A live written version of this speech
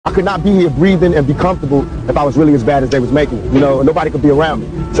I could not be here breathing and be comfortable if I was really as bad as they was making it. You know, nobody could be around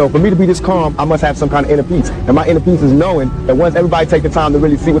me. So for me to be this calm, I must have some kind of inner peace. And my inner peace is knowing that once everybody take the time to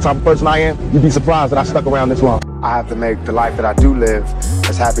really see what type of person I am, you'd be surprised that I stuck around this long. I have to make the life that I do live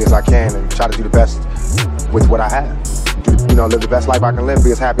as happy as I can and try to do the best with what I have. You know, live the best life I can live,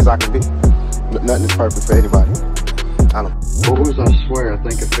 be as happy as I can be. Nothing is perfect for anybody. I don't know. Boys, I swear, I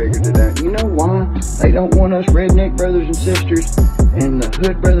think I figured it out. You know why they don't want us redneck brothers and sisters and the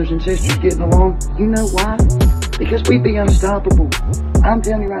hood brothers and sisters getting along? You know why? Because we'd be unstoppable. I'm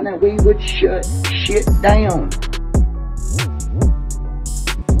telling you right now, we would shut shit down.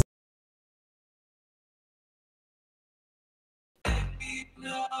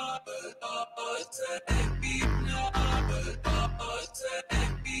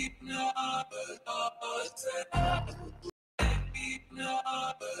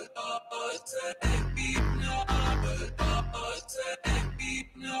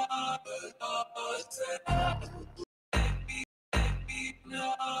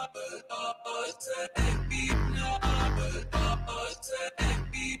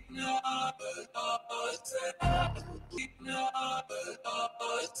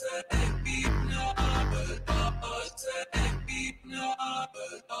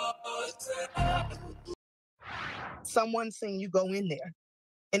 Someone seen you go in there,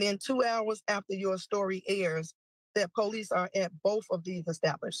 and then 2 hours after your story airs, that police are at both of these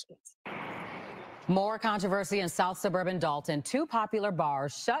establishments. More controversy in South suburban Dolton. 2 popular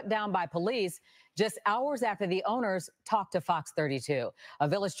bars shut down by police just hours after the owners talked to Fox 32. A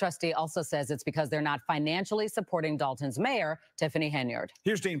village trustee also says it's because they're not financially supporting Dolton's mayor, Tiffany Henyard.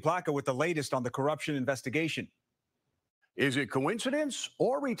 Here's Dean Placco with the latest on the corruption investigation. Is it coincidence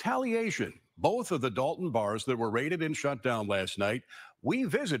or retaliation? Both of the Dolton bars that were raided and shut down last night, we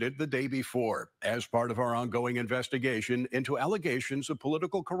visited the day before as part of our ongoing investigation into allegations of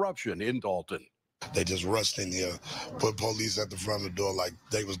political corruption in Dolton. They just rushed in here, put police at the front of the door like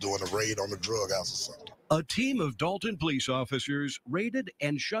they was doing a raid on the drug house or something. A team of Dolton police officers raided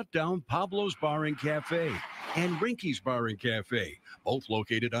and shut down PABLOS Bar and Cafe and Rinky's Bar and Cafe, both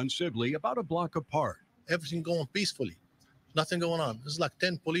located on Sibley, about a block apart. Everything going peacefully. Nothing going on. It's like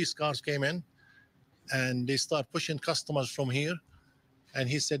 10 police cars came in and they start pushing customers from here. And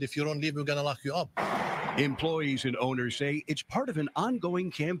he said, if you don't leave, we're going to lock you up. Employees and owners say it's part of an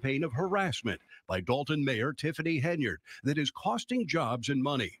ongoing campaign of harassment by Dolton Mayor Tiffany Henyard that is costing jobs and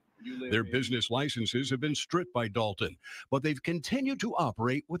money. Their business licenses have been stripped by Dolton, but they've continued to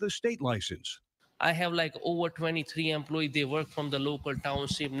operate with a state license. I have like over 23 employees. They work from the local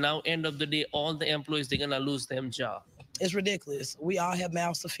township. Now, end of the day, all the employees, they're going to lose their job. It's ridiculous. We all have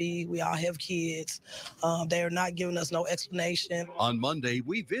mouths to feed. We all have kids. They're not giving us no explanation. On Monday,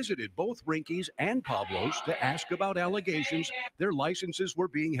 we visited both Rinky's and PABLOS to ask about allegations their licenses were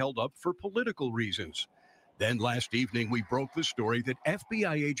being held up for political reasons. Then last evening, we broke the story that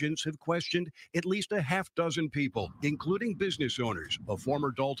FBI agents have questioned at least a half dozen people, including business owners, a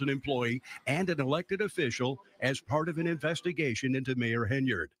former Dolton employee, and an elected official as part of an investigation into Mayor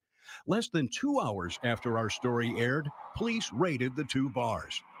Henyard. Less than 2 hours after our story aired, police raided the 2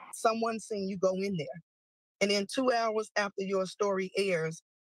 bars. Someone seen you go in there, and then 2 hours after your story airs,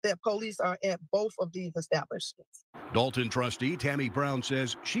 that police are at both of these establishments. Dolton trustee Tammy Brown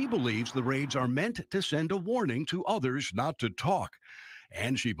says she believes the raids are meant to send a warning to others not to talk.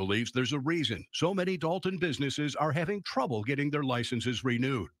 And she believes there's a reason so many Dolton businesses are having trouble getting their licenses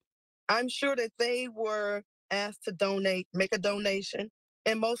renewed. I'm sure that they were asked to donate, make a donation,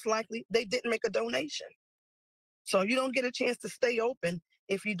 and most likely they didn't make a donation. So you don't get a chance to stay open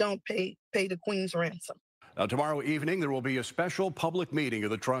if you don't pay the Queen's ransom. Now, tomorrow evening, there will be a special public meeting of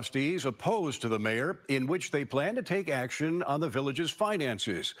the trustees opposed to the mayor in which they plan to take action on the village's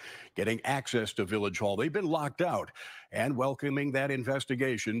finances, getting access to Village Hall. They've been locked out, and welcoming that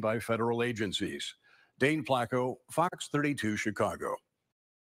investigation by federal agencies. Dane Placco, Fox 32, Chicago.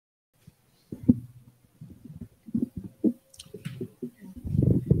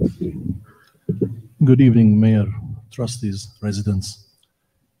 Good evening, Mayor, trustees, residents.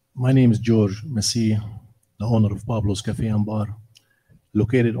 My name is George Messi, the owner of PABLOS Café and Bar,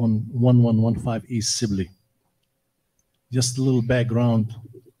 located on 1115 East Sibley. Just a little background.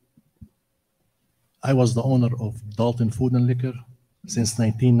 I was the owner of Dolton Food and Liquor since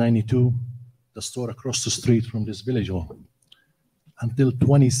 1992, the store across the street from this village hall. Until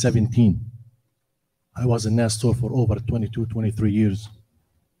 2017, I was in that store for over 22, 23 years.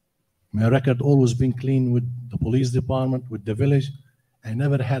 My record always been clean with the police department, with the village. I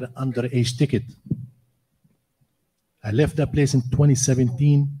never had an underage ticket. I left that place in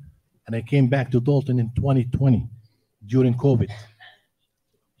 2017, and I came back to Dolton in 2020 during COVID.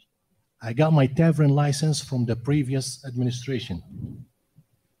 I got my tavern license from the previous administration.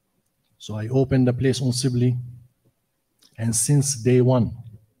 So I opened the place on Sibley, and since day one,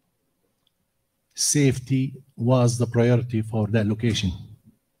 safety was the priority for that location.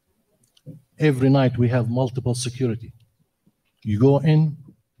 Every night we have multiple security. You go in,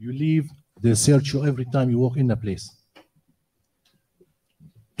 you leave, they search you every time you walk in the place.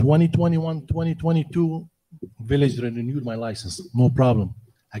 2021, 2022, village renewed my license, no problem.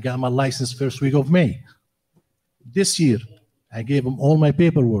 I got my license first week of May. This year, I gave them all my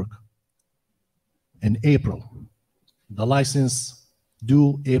paperwork in April. The license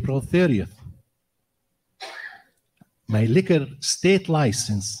due April 30th. My liquor state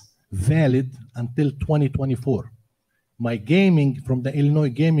license valid until 2024. My gaming from the Illinois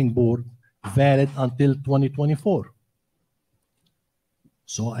Gaming Board valid until 2024.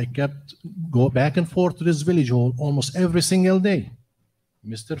 So I kept go back and forth to this village hall almost every single day.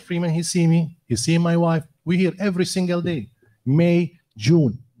 Mr. Freeman, he see me, he see my wife. We here every single day. May,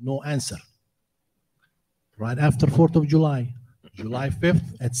 June, no answer. Right after 4th of July, July 5th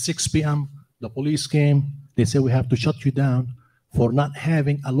at 6 p.m., the police came. They said, we have to shut you down for not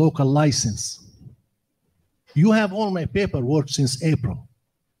having a local license. You have all my paperwork since April.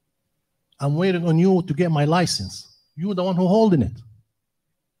 I'm waiting on you to get my license. You're the one who holding it.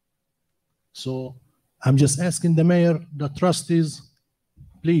 So I'm just asking the mayor, the trustees,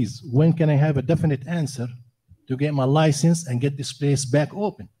 please, when can I have a definite answer to get my license and get this place back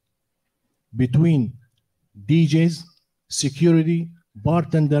open? Between DJs, security,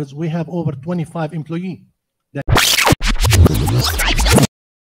 bartenders, we have over 25 employees.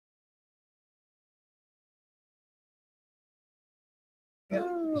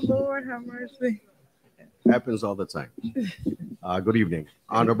 Oh, Lord, have mercy. Happens all the time. Good evening,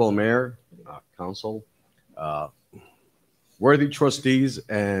 Honorable Mayor, Council, worthy trustees,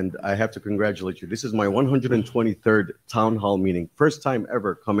 and I have to congratulate you. This is my 123rd Town Hall meeting. First time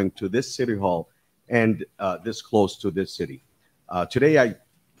ever coming to this City Hall and this close to this city. Today I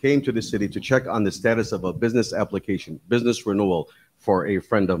came to the city to check on the status of a business application, business renewal for a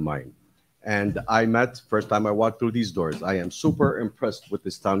friend of mine. And I met, first time I walked through these doors. I am super impressed with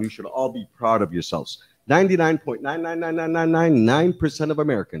this town. You should all be proud of yourselves. 99.99999% of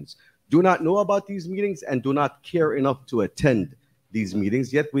Americans do not know about these meetings and do not care enough to attend these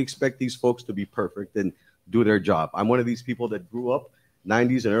meetings, yet we expect these folks to be perfect and do their job. I'm one of these people that grew up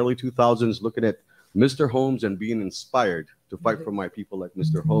 90s and early 2000s looking at Mr. Holmes and being inspired to fight for my people like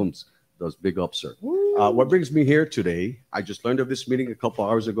Mr. Holmes does. Big up, sir. What brings me here today, I just learned of this meeting a couple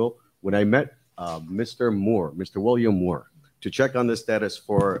hours ago when I met Mr. Moore, Mr. William Moore, to check on the status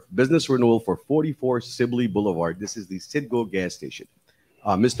for business renewal for 44 Sibley Boulevard. This is the Citgo gas station.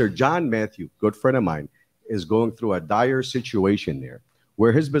 Mr. John Matthew, good friend of mine, is going through a dire situation there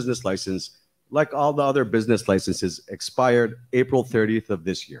where his business license, like all the other business licenses, expired April 30th of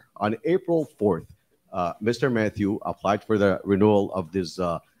this year. On April 4th, Mr. Matthew applied for the renewal of this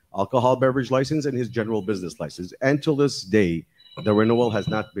alcohol beverage license and his general business license. And till this day, the renewal has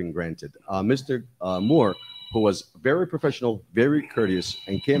not been granted. Mr. Moore, who was very professional, very courteous,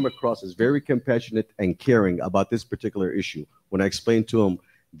 and came across as very compassionate and caring about this particular issue. When I explained to him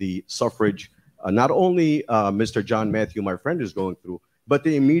the suffrage, not only Mr. John Matthew, my friend, is going through, but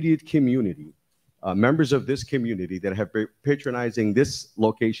the immediate community, members of this community that have been patronizing this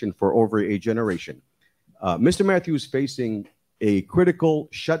location for over a generation. Mr. Matthew is facing a critical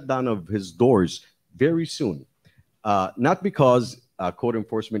shutdown of his doors very soon. Not because code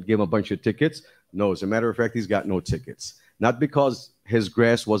enforcement gave him a bunch of tickets. No, as a matter of fact, he's got no tickets. Not because his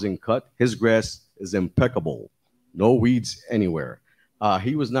grass wasn't cut. His grass is impeccable. No weeds anywhere.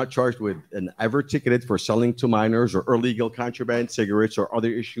 He was not charged with and ever ticketed for selling to minors or illegal contraband cigarettes or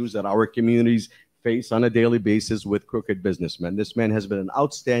other issues that our communities face on a daily basis with crooked businessmen. This man has been an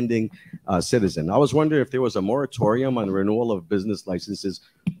outstanding citizen. I was wondering if there was a moratorium on renewal of business licenses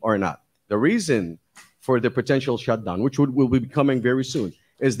or not. The reason for the potential shutdown, which will be coming very soon,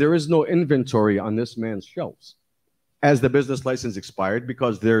 is there is no inventory on this man's shelves as the business license expired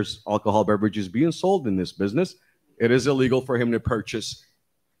because there's alcohol beverages being sold in this business. It is illegal for him to purchase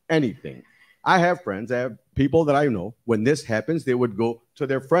anything. I have friends, I have people that I know, when this happens, they would go to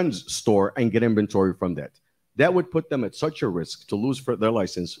their friend's store and get inventory from that. That would put them at such a risk to lose their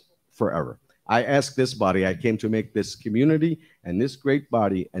license forever. I asked this body, I came to make this community and this great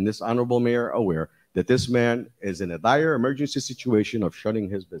body and this honorable mayor aware that this man is in a dire emergency situation of shutting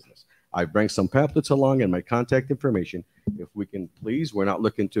his business. I bring some pamphlets along and my contact information. If we can please, we're not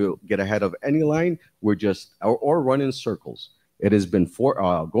looking to get ahead of any line. We're just, or run in circles. It has been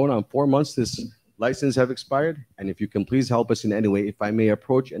going on 4 months, this license have expired? And if you can please help us in any way, if I may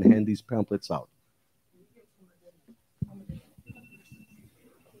approach and hand these pamphlets out.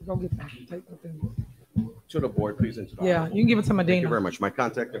 Go get that. Take them. To the board, please. And to the Yeah, you can give it to Medina. Thank you very much. My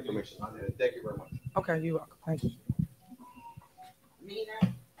contact information on there. Thank you very much. Okay, you're welcome. Thank you.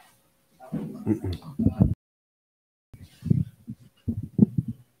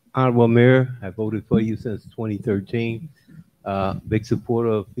 Honorable Mayor, I voted for you since 2013. Big supporter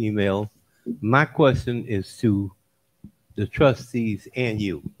of female. My question is to the trustees and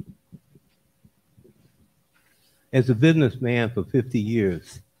you. As a businessman for 50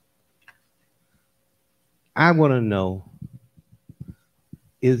 years, I want to know,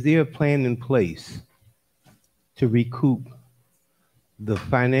 is there a plan in place to recoup the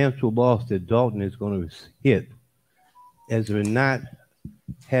financial loss that Dolton is going to hit as we're not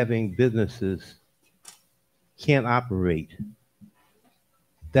having businesses can't operate?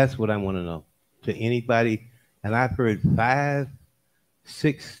 That's what I want to know to anybody. And I've heard 5,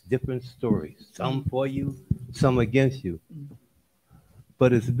 6 different stories, some for you, some against you.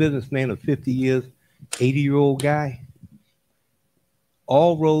 But as a businessman of 50 years, 80-year-old guy,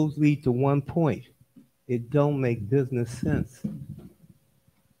 all roads lead to one point. It don't make business sense.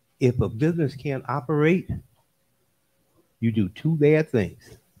 If a business can't operate, you do 2 bad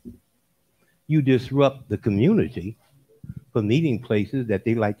things. You disrupt the community for meeting places that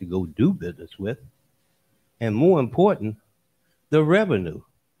they like to go do business with. And more important, the revenue.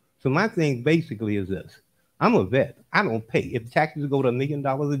 So my thing basically is this. I'm a vet. I don't pay. If taxes go to $1 million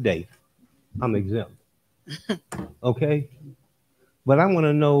a day, I'm exempt. Okay? But I want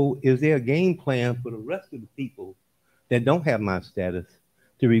to know, is there a game plan for the rest of the people that don't have my status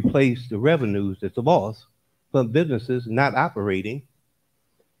to replace the revenues that's lost from businesses not operating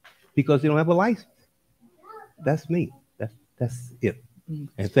because they don't have a license? That's me. That's it.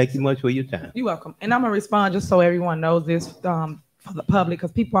 And thank you much for your time. You're welcome. And I'm going to respond just so everyone knows this for the public,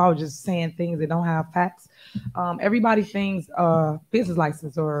 because people are just saying things that don't have facts. Everybody thinks business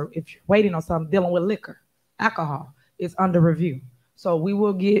license, or if you're waiting on something dealing with liquor, alcohol, is under review. So we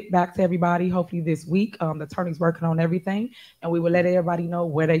will get back to everybody hopefully this week. The attorney's working on everything, and we will let everybody know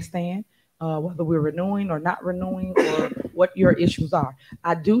where they stand, whether we're renewing or not renewing, or what your issues are.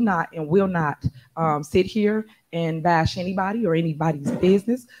 I do not and will not sit here and bash anybody or anybody's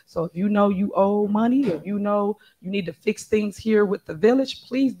business. So if you know you owe money, or you know you need to fix things here with the village,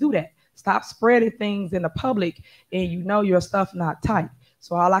 please do that. Stop spreading things in the public and you know your stuff not tight.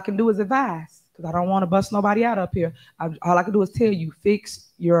 So all I can do is advise, because I don't want to bust nobody out up here. All I can do is tell you, fix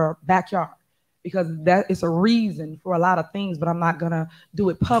your backyard, because that is a reason for a lot of things, but I'm not going to do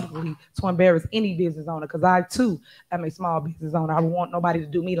it publicly to embarrass any business owner, because I too am a small business owner. I don't want nobody to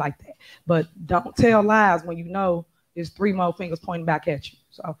do me like that. But don't tell lies when you know there's 3 more fingers pointing back at you.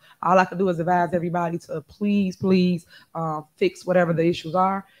 So all I can do is advise everybody to please fix whatever the issues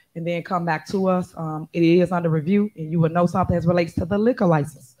are, and then come back to us. It is under review, and you will know something as relates to the liquor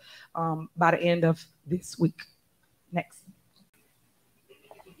license by the end of this week. Next.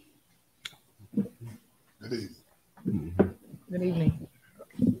 Good evening. Good evening.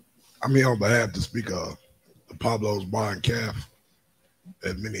 I'm here on behalf of the speaker of the PABLOS Bar and Caf.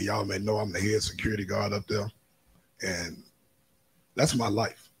 As many of y'all may know, I'm the head security guard up there. And that's my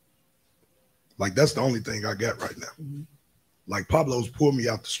life. Like, that's the only thing I got right now. Mm-hmm. Like, PABLOS pulled me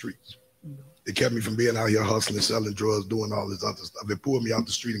out the streets. Mm-hmm. It kept me from being out here hustling, selling drugs, doing all this other stuff. It pulled me out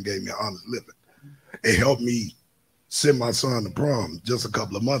the street and gave me an honest living. Mm-hmm. It helped me send my son to prom just a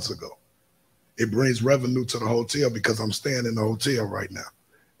couple of months ago. It brings revenue to the hotel because I'm staying in the hotel right now.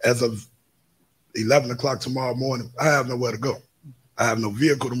 As of 11 o'clock tomorrow morning, I have nowhere to go. I have no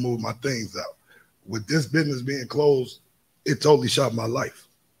vehicle to move my things out. With this business being closed, it totally shot my life.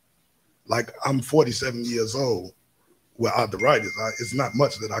 Like, I'm 47 years old with arthritis. It's not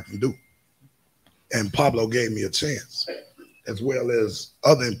much that I can do. And Pablo gave me a chance, as well as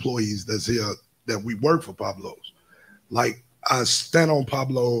other employees that's here that we work for PABLOS. Like, I stand on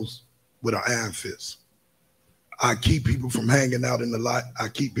PABLOS with an iron fist. I keep people from hanging out in the lot. I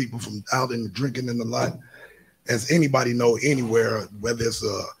keep people from out and drinking in the lot. As anybody know, anywhere, whether it's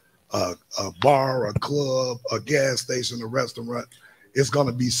a bar, a club, a gas station, a restaurant, it's going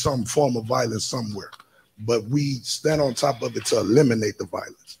to be some form of violence somewhere. But we stand on top of it to eliminate the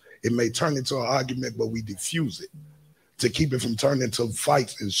violence. It may turn into an argument, but we diffuse it to keep it from turning into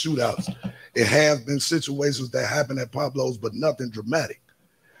fights and shootouts. It has been situations that happen at PABLOS, but nothing dramatic.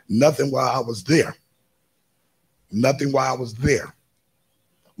 Nothing while I was there. Nothing while I was there.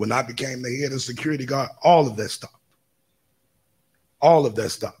 When I became the head of security guard, all of that stopped. All of that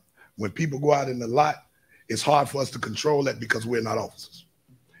stopped. When people go out in the lot, it's hard for us to control that because we're not officers.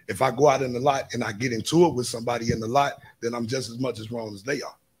 If I go out in the lot and I get into it with somebody in the lot, then I'm just as much as wrong as they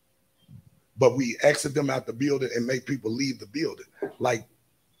are. But we exit them out the building and make people leave the building. Like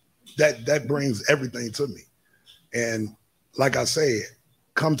that brings everything to me. And like I said,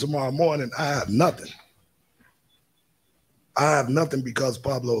 come tomorrow morning, I have nothing. I have nothing because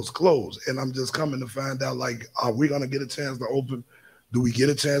Pablo's closed. And I'm just coming to find out, like, are we going to get a chance to open? Do we get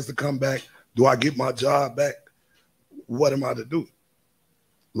a chance to come back? Do I get my job back? What am I to do?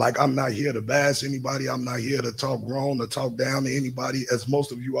 Like, I'm not here to bash anybody. I'm not here to talk wrong or talk down to anybody. As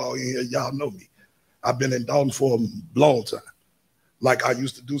most of you all in here, y'all know me. I've been in Dolton for a long time. Like, I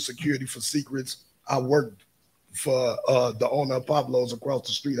used to do security for Secrets. I worked for the owner of Pablo's across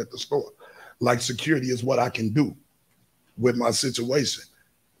the street at the store. Like, security is what I can do with my situation.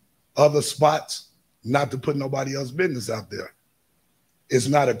 Other spots, not to put nobody else's business out there, it's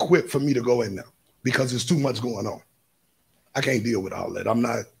not equipped for me to go in there because there's too much going on. I can't deal with all that. I'm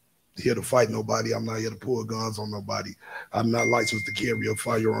not here to fight nobody. I'm not here to pull guns on nobody. I'm not licensed to carry a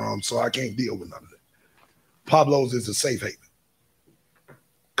firearm, so I can't deal with none of that. Pablo's is a safe haven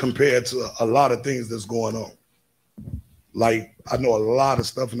compared to a lot of things that's going on. Like, I know a lot of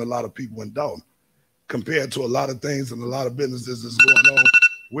stuff and a lot of people in Dolton. Compared to a lot of things and a lot of businesses that's going on,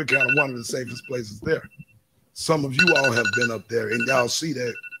 we're kind of one of the safest places there. Some of you all have been up there, and y'all see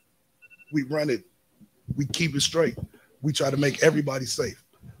that we run it, we keep it straight. We try to make everybody safe.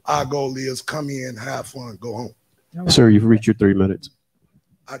 Our goal is come in, have fun, go home. Sir, you've reached your 3 minutes.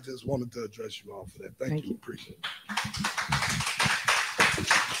 I just wanted to address you all for that. Thank you. Appreciate it.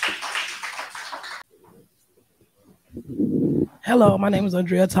 Hello, my name is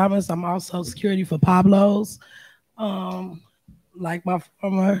Andrea Thomas. I'm also security for Pablo's. Like my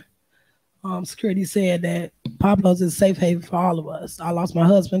former security said, that Pablo's is a safe haven for all of us. I lost my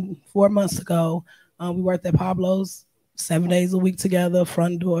husband 4 months ago. We worked at Pablo's 7 days a week together,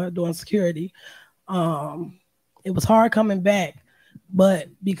 front door, doing security. It was hard coming back, but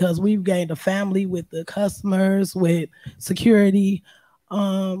because we've gained a family with the customers, with security,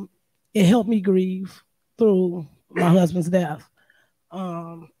 it helped me grieve through my husband's death.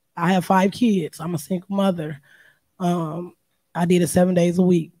 I have 5 kids. I'm a single mother. I did it 7 days a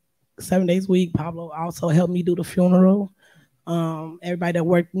week. 7 days a week. Pablo also helped me do the funeral. Everybody that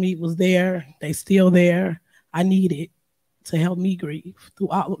worked with me was there. They still there. I need it to help me grieve through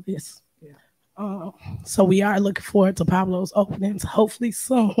all of this. Yeah. So we are looking forward to Pablo's openings, hopefully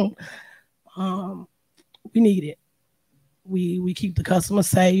soon. We need it. We keep the customers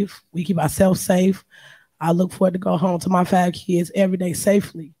safe. We keep ourselves safe. I look forward to go home to my 5 kids every day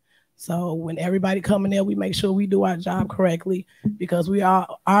safely. So when everybody come in there, we make sure we do our job correctly, because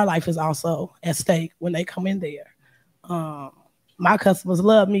our life is also at stake when they come in there. My customers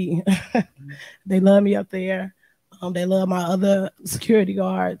love me. They love me up there. They love my other security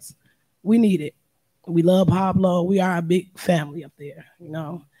guards. We need it. We love Pablo. We are a big family up there, you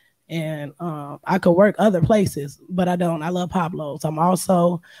know. And I could work other places, but I don't. I love Pablo's. I'm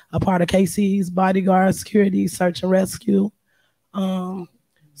also a part of KC's bodyguard security, search and rescue.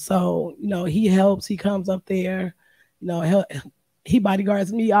 So, you know, he helps. He comes up there. You know, he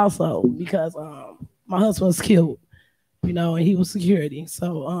bodyguards me also, because my husband was killed, you know, and he was security.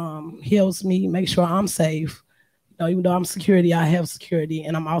 So he helps me make sure I'm safe. You know, even though I'm security, I have security,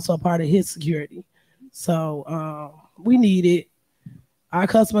 and I'm also a part of his security. So we need it. Our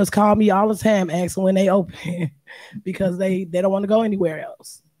customers call me all the time asking when they open because they don't want to go anywhere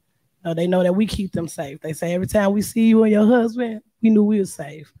else. They know that we keep them safe. They say every time we see you and your husband, we knew we were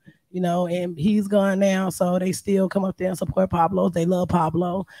safe, you know, and he's gone now. So they still come up there and support Pablo. They love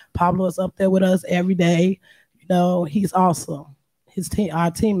Pablo. Pablo is up there with us every day. You know, he's awesome. His team,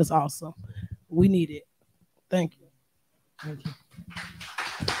 our team is awesome. We need it. Thank you. Thank you.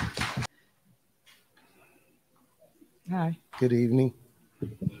 Hi. Good evening.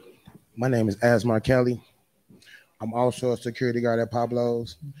 My name is Asmar Kelly. I'm also a security guard at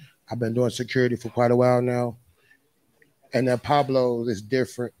Pablo's. I've been doing security for quite a while now. And at Pablo's is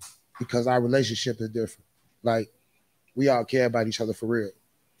different because our relationship is different. Like, we all care about each other for real.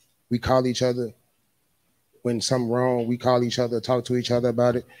 We call each other when something wrong. We call each other, talk to each other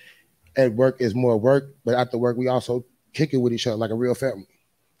about it. At work is more work, but after work, we also kick it with each other like a real family.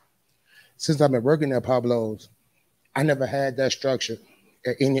 Since I've been working at Pablo's, I never had that structure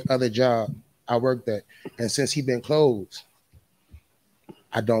at any other job I worked at. And since he's been closed,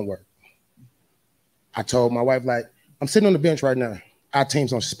 I don't work. I told my wife, like, I'm sitting on the bench right now. Our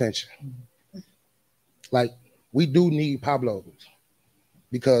team's on suspension. Like, we do need Pablo's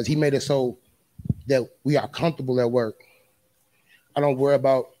because he made it so that we are comfortable at work. I don't worry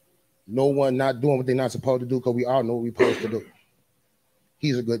about no one not doing what they're not supposed to do because we all know what we're supposed to do.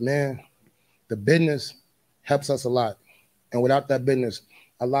 He's a good man. The business helps us a lot. And without that business,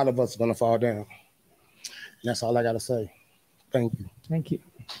 a lot of us are going to fall down. And that's all I got to say. Thank you. Thank you.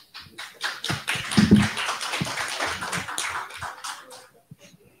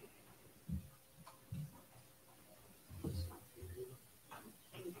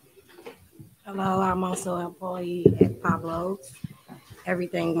 Hello, I'm also an employee at Pablo's.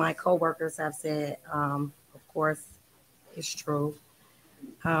 Everything my coworkers have said, of course, is true.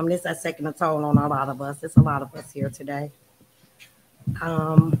 This has taken a toll on a lot of us. It's a lot of us here today.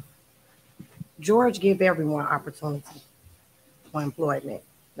 George gave everyone opportunity for employment.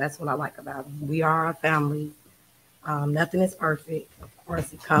 That's what I like about him. We are a family. Nothing is perfect. Of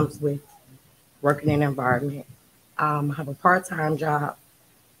course, it comes with working in an environment. I have a part-time job,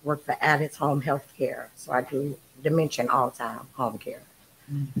 work for Addicts Home Health Care. So I do dementia all-time home care.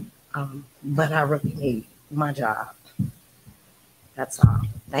 But I really need my job. That's all.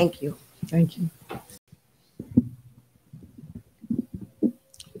 Thank you. Thank you.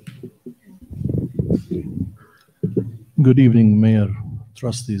 Good evening, Mayor,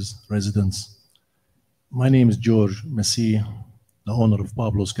 trustees, residents. My name is George Messi, the owner of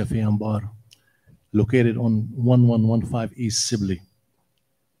Pablo's Cafe and Bar, located on 1115 East Sibley.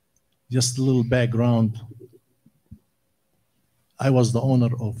 Just a little background. I was the owner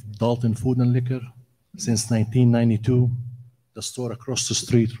of Dolton Food and Liquor since 1992, the store across the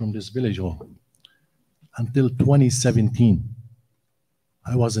street from this village hall. Until 2017,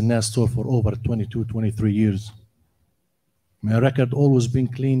 I was in that store for over 22, 23 years. My record always been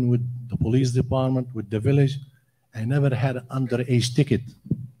clean with the police department, with the village. I never had an underage ticket.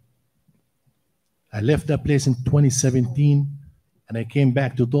 I left that place in 2017 and I came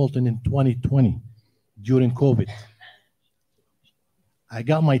back to Dolton in 2020 during COVID. I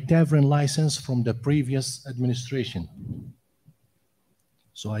got my tavern license from the previous administration.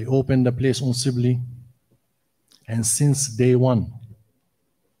 So I opened the place on Sibley, and since day one,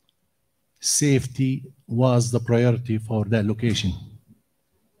 safety was the priority for that location.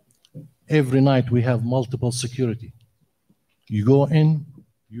 Every night we have multiple security. You go in,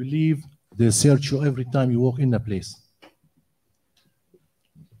 you leave, they search you every time you walk in the place.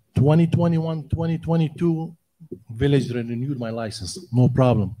 2021, 2022, village renewed my license, no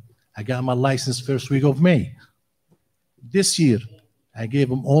problem. I got my license first week of May. This year, I gave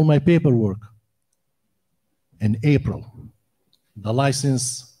them all my paperwork. In April, the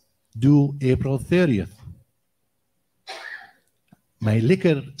license due April 30th. My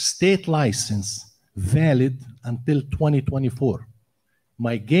liquor state license valid until 2024.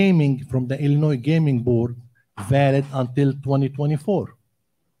 My gaming from the Illinois Gaming Board valid until 2024.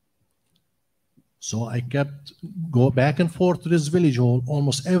 So I kept go back and forth to this village hall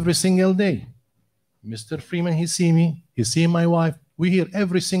almost every single day. Mr. Freeman, he see me, he see my wife. We here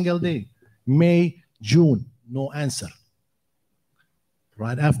every single day. May, June, no answer.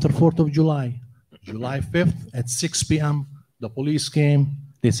 Right after 4th of July, July 5th at 6 p.m., the police came.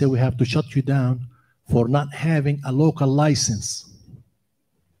 They said, we have to shut you down for not having a local license.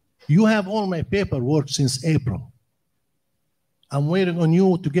 You have all my paperwork since April. I'm waiting on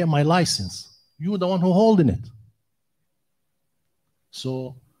you to get my license. You're the one who holding it.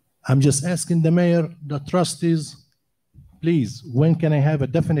 So I'm just asking the mayor, the trustees, please, when can I have a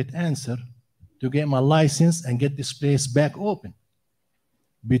definite answer to get my license and get this place back open?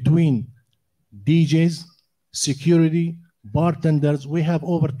 Between DJs, security, bartenders, we have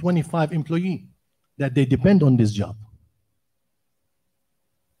over 25 employees that they depend on this job.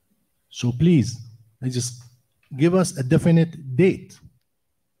 So please, just give us a definite date.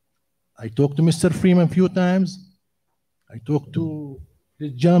 I talked to Mr. Freeman a few times. I talked to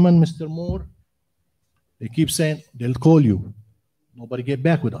this gentleman, Mr. Moore. They keep saying they'll call you. Nobody get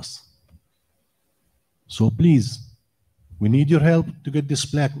back with us. So please, we need your help to get this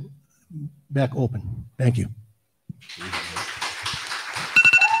back open. Thank you.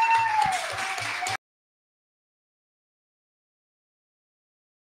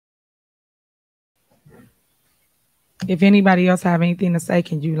 If anybody else have anything to say,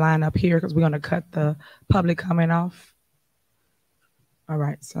 can you line up here? Because we're going to cut the public comment off. All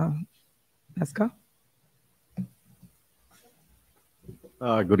right, so let's go.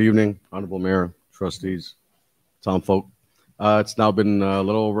 Good evening, Honorable Mayor, trustees, town folk. It's now been a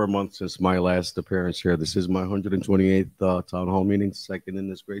little over a month since my last appearance here. This is my 128th town hall meeting, second in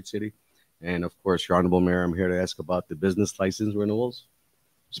this great city. And of course, Your Honorable Mayor, I'm here to ask about the business license renewals,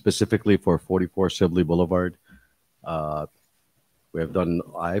 specifically for 44 Sibley Boulevard. We have done,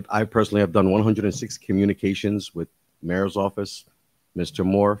 I personally have done 106 communications with Mayor's office, Mr.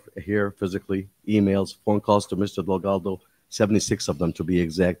 Moore here physically, emails, phone calls to Mr. Delgado, 76 of them to be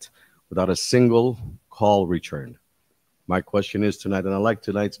exact, without a single call returned. My question is tonight, and I like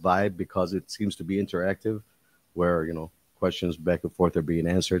tonight's vibe because it seems to be interactive, where, you know, questions back and forth are being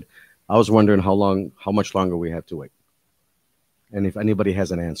answered. I was wondering how much longer we have to wait, and if anybody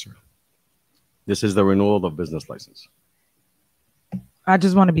has an answer. This is the renewal of business license. I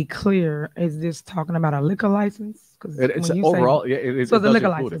just want to be clear. Is this talking about a liquor license? Because it's overall, so the liquor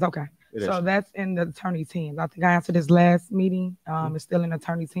license, okay. So that's in the attorney's hands. I think I answered this last meeting. It's still in the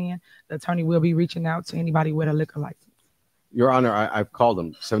attorney's hand. The attorney will be reaching out to anybody with a liquor license. Your Honor, I've called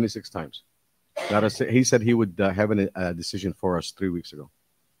him 76 times. He said he would have a decision for us 3 weeks ago.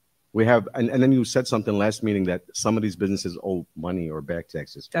 We have, and then you said something last meeting that some of these businesses owe money or back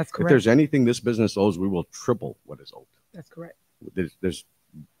taxes. That's correct. If there's anything this business owes, we will triple what is owed. That's correct. Do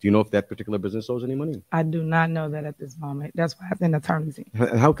you know if that particular business owes any money? I do not know that at this moment. That's why it's in the attorney's hand.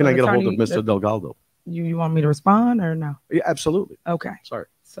 And how can I get a hold of Mr. Delgado? You want me to respond or no? Yeah, absolutely. Okay. Sorry.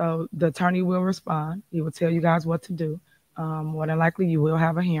 So the attorney will respond. He will tell you guys what to do. More than likely, you will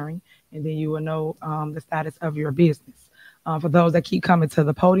have a hearing, and then you will know the status of your business. For those that keep coming to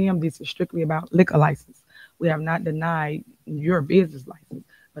the podium, this is strictly about liquor license. We have not denied your business license,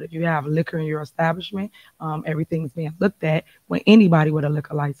 but if you have liquor in your establishment, everything's being looked at when anybody with a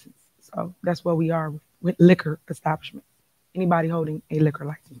liquor license. So that's what we are with liquor establishment. Anybody holding a liquor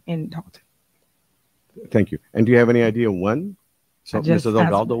license in Dolton. Thank you. And do you have any idea when Mr.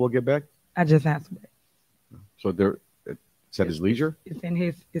 Delgado will get back? I just answered that. So it's at his leisure? It's in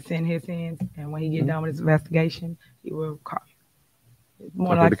his hands, and when he get done with his investigation, he will call you.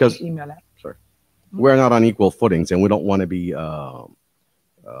 More likely because email that. Sorry, we're not on equal footings, and we don't want to be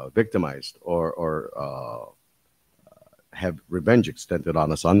victimized or have revenge extended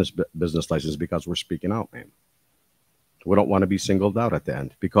on us on this business license because we're speaking out, man. We don't want to be singled out at the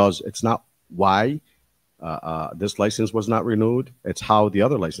end because it's not why this license was not renewed. It's how the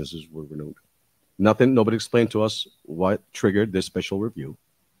other licenses were renewed. Nobody explained to us what triggered this special review,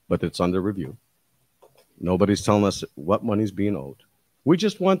 but it's under review. Nobody's telling us what money's being owed. We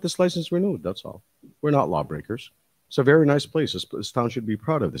just want this license renewed, that's all. We're not lawbreakers. It's a very nice place. This town should be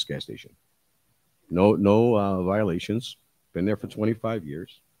proud of this gas station. No violations. Been there for 25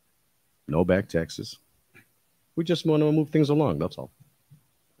 years. No back taxes. We just want to move things along, that's all.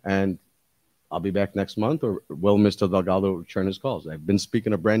 And I'll be back next month, or will Mr. Delgado return his calls? I've been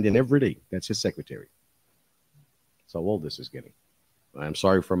speaking to Brandon every day. That's his secretary. That's how old this is getting. I'm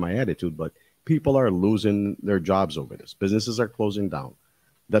sorry for my attitude, but people are losing their jobs over this. Businesses are closing down.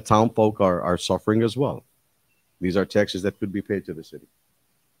 The town folk are suffering as well. These are taxes that could be paid to the city.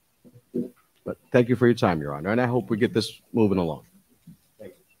 But thank you for your time, Your Honor, and I hope we get this moving along.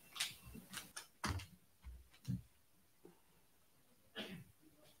 Thank you.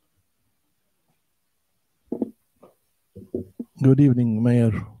 Good evening,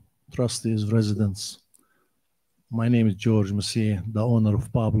 Mayor, trustees, residents. My name is George Messier, the owner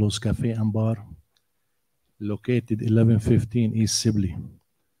of Pablo's Cafe and Bar, located 1115 East Sibley.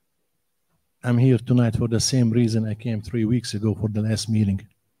 I'm here tonight for the same reason I came 3 weeks ago for the last meeting.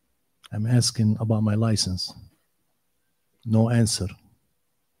 I'm asking about my license. No answer.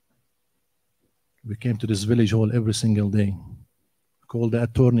 We came to this village hall every single day. Called the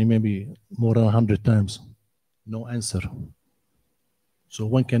attorney maybe more than 100 times. No answer. So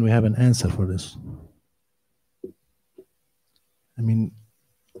when can we have an answer for this? I mean,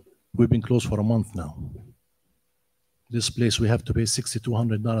 we've been closed for a month now. This place, we have to pay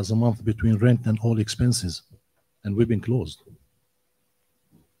 $6,200 a month between rent and all expenses, and we've been closed.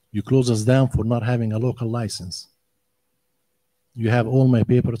 You close us down for not having a local license. You have all my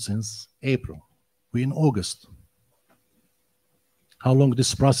papers since April. We're in August. How long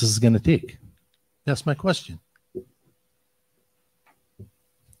this process is going to take? That's my question.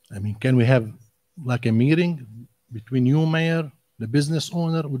 I mean, can we have like a meeting between you, Mayor, the business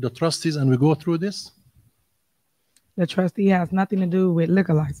owner, with the trustees, and we go through this? The trustee has nothing to do with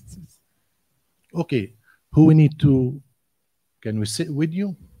liquor licenses. Okay, who we need to, can we sit with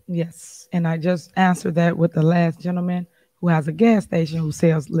you? Yes, and I just answered that with the last gentleman who has a gas station who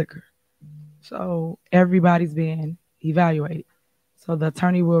sells liquor. So everybody's being evaluated. So the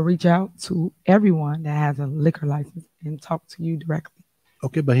attorney will reach out to everyone that has a liquor license and talk to you directly.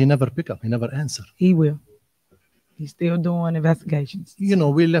 Okay, but he never pick up, he never answer. He will. He's still doing investigations. You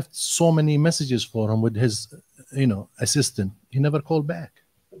know, we left so many messages for him with his, assistant. He never called back.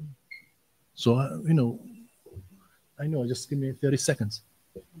 So, I know, just give me 30 seconds.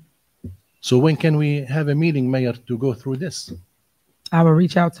 So when can we have a meeting, Mayor, to go through this? I will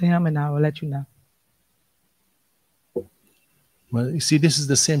reach out to him and I will let you know. Well, you see, this is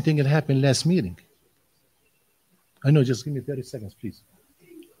the same thing that happened last meeting. I know, just give me 30 seconds, please.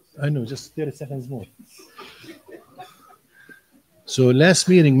 I know, just 30 seconds more. So last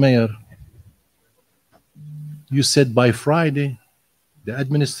meeting, Mayor, you said by Friday, the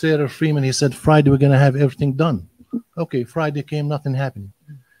administrator, Freeman, he said Friday we're going to have everything done. Okay, Friday came, nothing happened.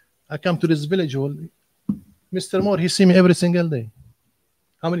 I come to this village hall. Mr. Moore, he see me every single day.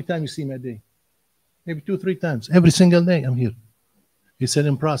 How many times you see me a day? Maybe 2-3 times. Every single day I'm here. He said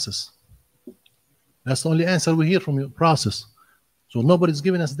in process. That's the only answer we hear from you, process. So nobody's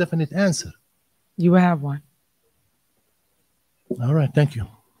giving us a definite answer. You will have one. All right, thank you.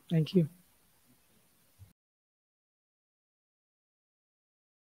 Thank you.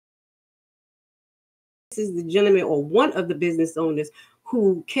 This is the gentleman or one of the business owners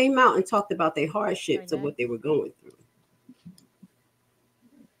who came out and talked about their hardships of what they were going through.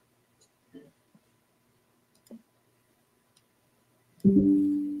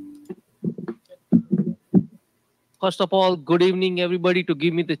 First of all, good evening, everybody, to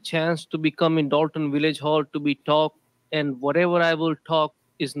give me the chance to become in Dolton Village Hall to be talked, and whatever I will talk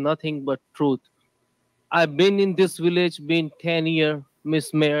is nothing but truth. I've been in this village, been 10 years,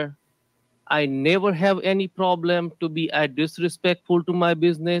 Miss Mayor. I never have any problem to be disrespectful to my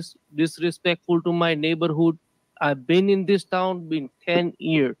business, disrespectful to my neighborhood. I've been in this town, been 10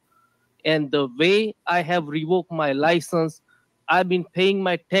 years. And the way I have revoked my license, I've been paying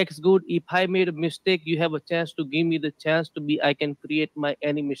my tax good. If I made a mistake, you have a chance to give me the chance to be, I can create my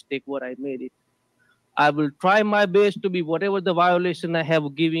any mistake what I made it. I will try my best to be whatever the violation I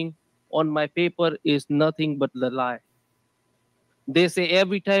have giving on my paper is nothing but the lie. They say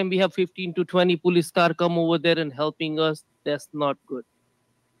every time we have 15 to 20 police car come over there and helping us, that's not good.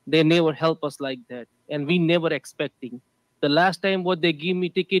 They never help us like that. And we never expecting. The last time what they give me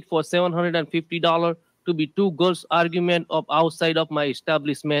ticket for $750 to be 2 girls argument of outside of my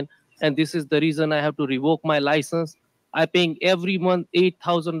establishment. And this is the reason I have to revoke my license. I paying every month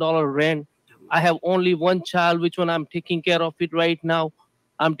 $8,000 rent. I have only one child, which one I'm taking care of it right now.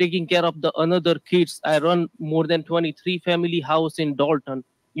 I'm taking care of the another kids. I run more than 23 family house in Dolton.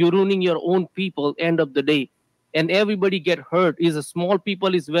 You're ruining your own people end of the day. And everybody get hurt. Is a small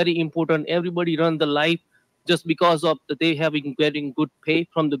people is very important. Everybody run the life just because of they having getting good pay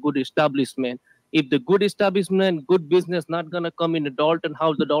from the good establishment. If the good establishment, good business not gonna come in the Dolton,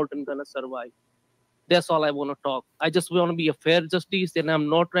 how the Dolton gonna survive? That's all I want to talk. I just want to be a fair justice, and I'm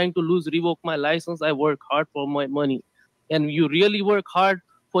not trying to revoke my license. I work hard for my money. And you really work hard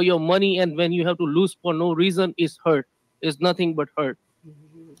for your money, and when you have to lose for no reason, it's hurt. It's nothing but hurt.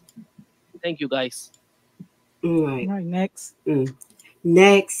 Thank you, guys. All right. All right, next.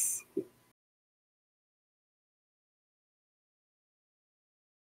 Next.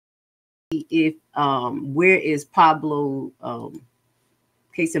 If where is Pablo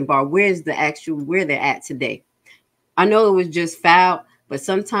case and bar? Where's the actual where they're at today? I know it was just filed, but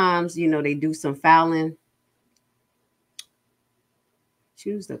sometimes they do some filing.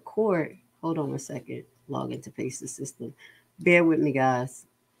 Choose the court. Hold on a second. Log into paste the system. Bear with me, guys.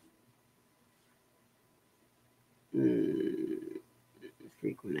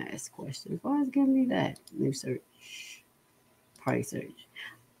 Frequent asked questions. Why is it giving me that? New search. Party search.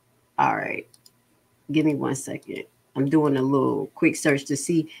 All right. Give me 1 second. I'm doing a little quick search to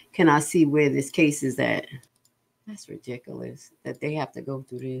see, can I see where this case is at? That's ridiculous that they have to go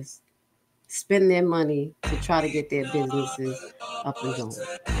through this. Spend their money to try to get their businesses up and going.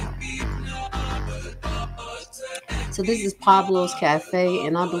 So this is Pablo's Cafe,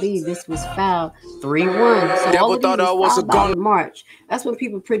 and I believe this was filed 3-1. So all of these was filed out in March. That's when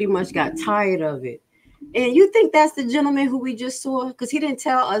people pretty much got tired of it. And you think that's the gentleman who we just saw? Because he didn't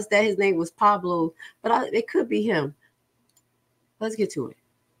tell us that his name was Pablo, but it could be him. Let's get to it.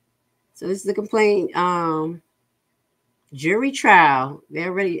 So this is the complaint. Jury trial. They're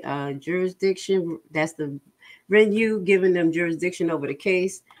already jurisdiction. That's the venue giving them jurisdiction over the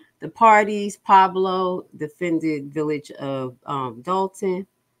case. The parties, Pablo, defended Village of Dolton.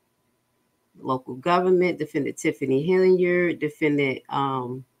 Local government, defended Tiffany Henyard, defended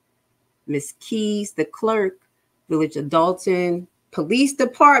Miss Keys, the clerk, Village of Dolton, Police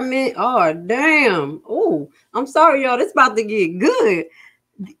Department. Oh, damn. Oh, I'm sorry, y'all. It's about to get good.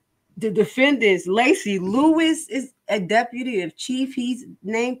 The defendants, Lacey Lewis is a deputy of chief. He's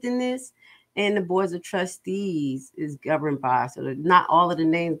named in this. And the boards of trustees is governed by. So not all of the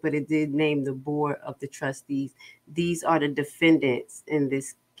names, but it did name the board of the trustees. These are the defendants in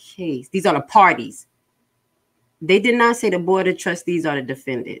this case. These are the parties. They did not say the board of trustees are the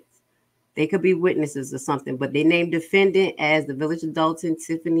defendants. They could be witnesses or something, but they named defendant as the Village of Dolton,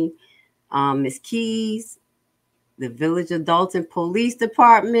 Tiffany, Miss Keys, the Village of Dolton Police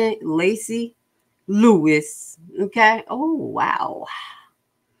Department, Lacey Lewis. Okay. Oh, wow.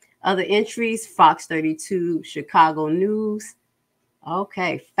 Other entries, Fox 32, Chicago News.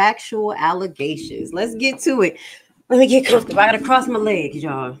 Okay, factual allegations. Let's get to it. Let me get comfortable. I gotta cross my legs,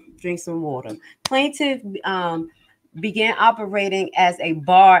 y'all. Drink some water. Plaintiff began operating as a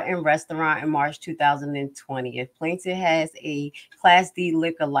bar and restaurant in March 2020. Plaintiff has a Class D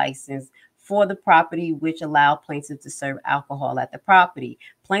liquor license for the property, which allowed plaintiff to serve alcohol at the property.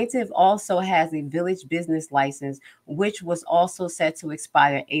 Plaintiff also has a village business license, which was also set to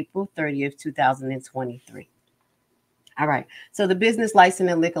expire April 30th, 2023. All right. So the business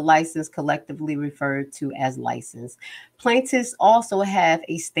license and liquor license collectively referred to as license. Plaintiffs also have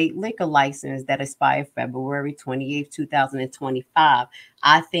a state liquor license that expired February 28th, 2025.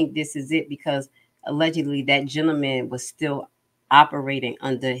 I think this is it because allegedly that gentleman was still operating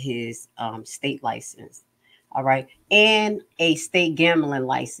under his state license. All right. And a state gaming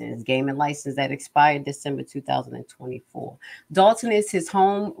license that expired December 2024. Dolton is his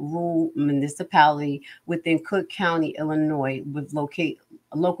home rule municipality within Cook County, Illinois, with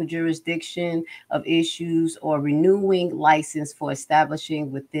local jurisdiction of issues or renewing license for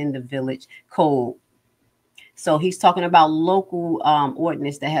establishing within the village code. So he's talking about local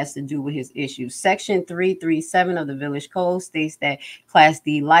ordinance that has to do with his issues. Section 337 of the village code states that Class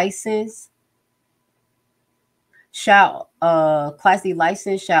D license Class D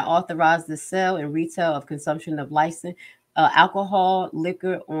license shall authorize the sale and retail of consumption of licensed alcohol,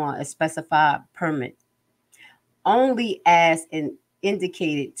 liquor on a specified permit, only as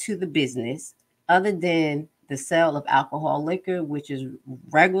indicated to the business, other than the sale of alcohol, liquor, which is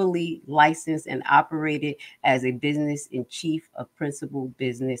regularly licensed and operated as a business in chief of principal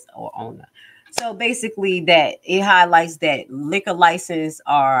business or owner. So basically, that it highlights that liquor licenses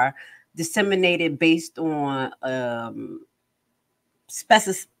are disseminated based on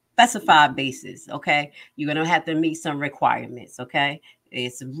specified basis. Okay, you're gonna have to meet some requirements. Okay,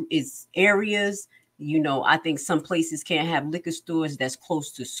 it's areas. You know, I think some places can't have liquor stores that's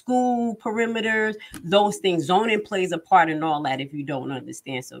close to school perimeters. Those things, zoning plays a part in all that if you don't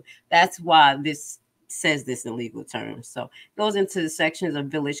understand. So that's why this says this in legal terms. So it goes into the sections of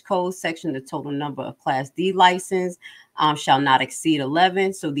village code section. The total number of Class D license shall not exceed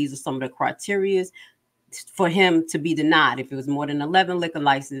 11. So these are some of the criteria for him to be denied. If it was more than 11 liquor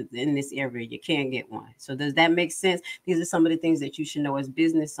licenses in this area, you can't get one. So does that make sense? These are some of the things that you should know as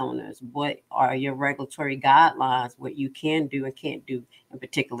business owners. What are your regulatory guidelines, what you can do and can't do in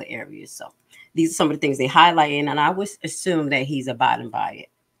particular areas? So these are some of the things they highlight in, and I would assume that he's abiding by it.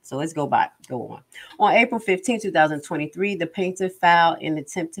 So let's go on. On April 15, 2023, the plaintiff filed an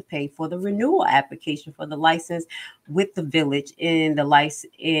attempt to pay for the renewal application for the license with the village in the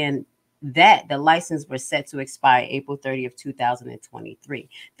license, and that the license was set to expire April 30th, 2023.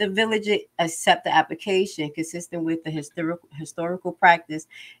 The village accepted the application consistent with the historical practice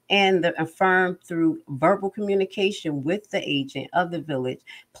and the affirmed through verbal communication with the agent of the village.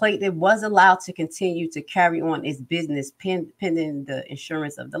 Plaintiff was allowed to continue to carry on its business pending the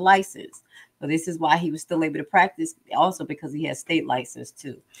insurance of the license. So this is why he was still able to practice, also because he has state license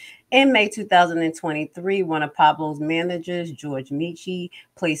too. In May 2023, one of Pablo's managers, George Michi,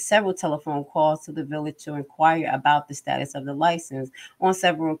 placed several telephone calls to the village to inquire about the status of the license. On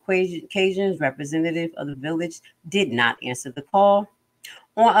several occasions, representatives of the village did not answer the call.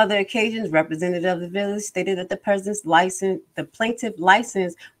 On other occasions, representative of the village stated that the plaintiff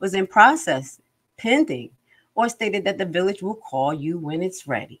license was in process, pending, or stated that the village will call you when it's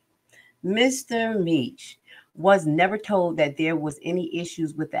ready. Mr. Meach was never told that there was any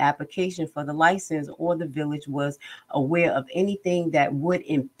issues with the application for the license, or the village was aware of anything that would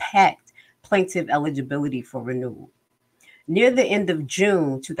impact plaintiff eligibility for renewal. Near the end of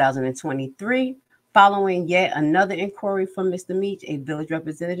June 2023, following yet another inquiry from Mr. Meach, a village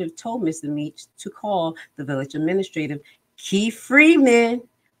representative told Mr. Meach to call the village administrator, Keith Freeman,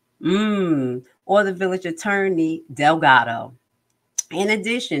 or the village attorney, Delgado. In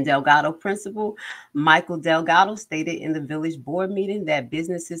addition, Delgado principal Michael Delgado stated in the village board meeting that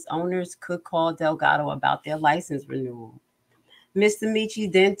businesses owners could call Delgado about their license renewal. Mr.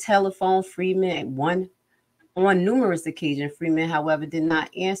 Michi then telephoned Freeman on numerous occasions. Freeman, however, did not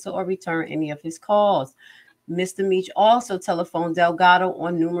answer or return any of his calls. Mr. Meach also telephoned Delgado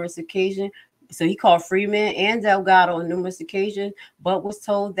on numerous occasions. So he called Freeman and Delgado on numerous occasions, but was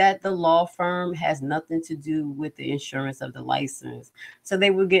told that the law firm has nothing to do with the insurance of the license. So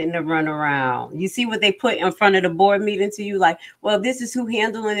they were getting a runaround. You see what they put in front of the board meeting to you? Like, well, this is who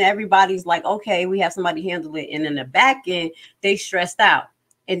handling it. Everybody's like, okay, we have somebody handle it. And in the back end, they stressed out.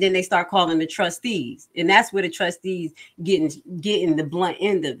 And then they start calling the trustees. And that's where the trustees getting the blunt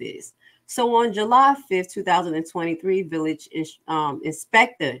end of this. So on July 5th, 2023, village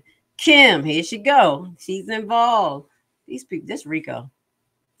inspector Kim, here she go. She's involved. These people, this Rico.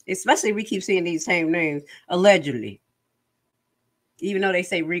 Especially we keep seeing these same names, allegedly. Even though they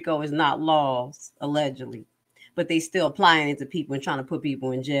say RICO is not laws, allegedly. But they still applying it to people and trying to put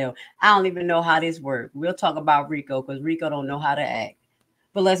people in jail. I don't even know how this works. We'll talk about RICO because RICO don't know how to act.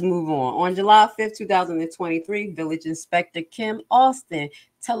 But let's move on. On July 5th, 2023, Village Inspector Kim Austin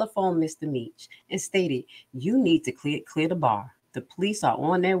telephoned Mr. Meach and stated, "You need to clear the bar. The police are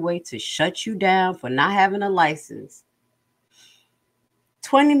on their way to shut you down for not having a license."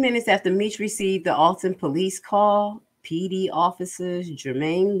 20 minutes after Meach received the Alton police call, PD officers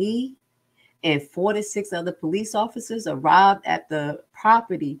Jermaine Lee and 4 to 6 other police officers arrived at the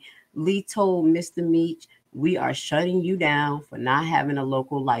property. Lee told Mr. Meach, "We are shutting you down for not having a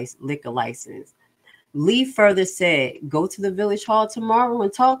local liquor license." Lee further said, "Go to the village hall tomorrow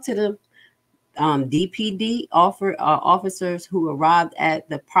and talk to the DPD officers who arrived at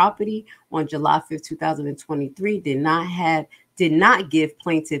the property on July 5th, 2023 did not give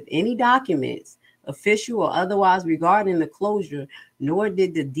plaintiff any documents, official or otherwise, regarding the closure, nor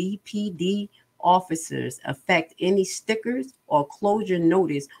did the DPD officers affect any stickers or closure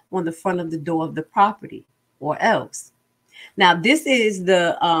notice on the front of the door of the property or else." Now, this is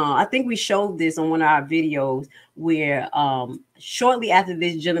the, I think we showed this on one of our videos where shortly after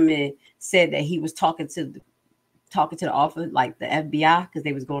this gentleman said that he was talking to the officer, like the FBI, because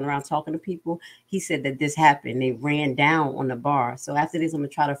they was going around talking to people. He said that this happened. They ran down on the bar. So after this, I'm going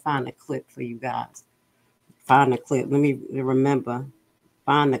to try to find a clip for you guys. Find the clip. Let me remember.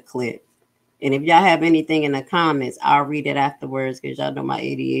 Find the clip. And if y'all have anything in the comments, I'll read it afterwards because y'all know my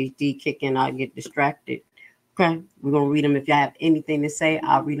ADHD kicking. I'll get distracted. Okay, we're going to read them. If y'all have anything to say,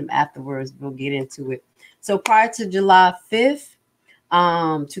 I'll read them afterwards. We'll get into it. So prior to July 5th,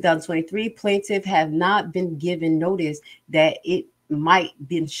 2023, plaintiff have not been given notice that it might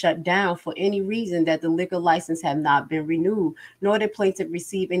been shut down for any reason, that the liquor license have not been renewed, nor did plaintiff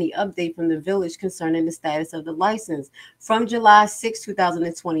receive any update from the village concerning the status of the license. From July 6,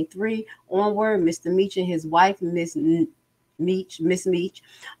 2023 onward, Mr. Meach and his wife, Miss Meach,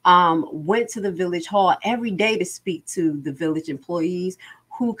 went to the village hall every day to speak to the village employees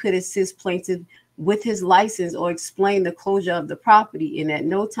who could assist plaintiff with his license or explain the closure of the property. And at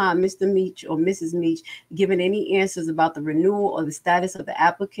no time Mr. Meach or Mrs. Meach given any answers about the renewal or the status of the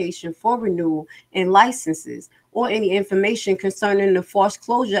application for renewal and licenses, or any information concerning the forced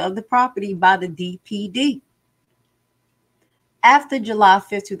closure of the property by the DPD. After July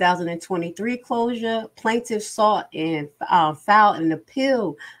 5th, 2023 closure, plaintiff sought and filed an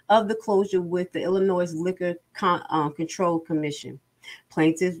appeal of the closure with the Illinois Liquor Control Commission.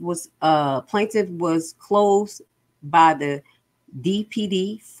 Plaintiff was closed by the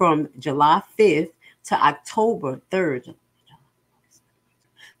DPD from July 5th to October 3rd.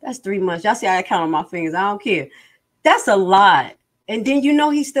 That's 3 months. Y'all see how I count on my fingers. I don't care. That's a lot. And then you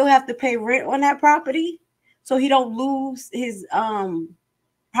know he still have to pay rent on that property, so he don't lose his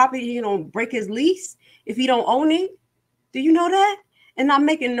property. You don't break his lease if he don't own it. Do you know that? And not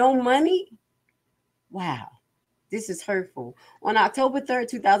making no money. Wow. This is hurtful. On October 3rd,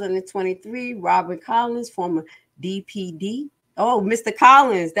 2023, Robert Collins, former DPD. Oh, Mr.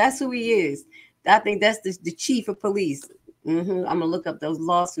 Collins, that's who he is. I think that's the chief of police. I'm going to look up those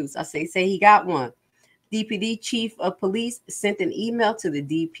lawsuits. I say he got one. DPD chief of police sent an email to the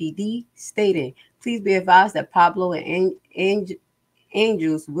DPD stating, "Please be advised that Pablo and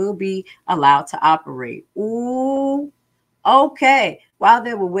Angels will be allowed to operate." Ooh, okay. While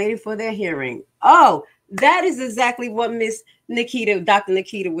they were waiting for their hearing. Oh, that is exactly what Miss Nikita, Dr.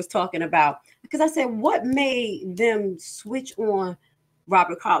 Nikita was talking about. Because I said, what made them switch on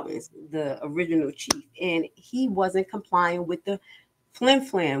Robert Collins, the original chief? And he wasn't complying with the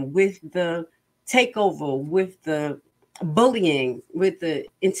flim-flam, with the takeover, with the bullying, with the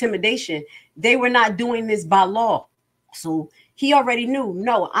intimidation. They were not doing this by law. So he already knew,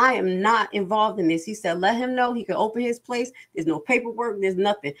 no, I am not involved in this. He said, let him know he can open his place. There's no paperwork. There's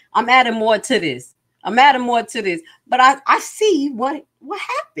nothing. I'm adding more to this. But I see what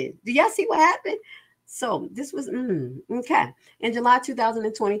happened. Do y'all see what happened? So this was okay. In July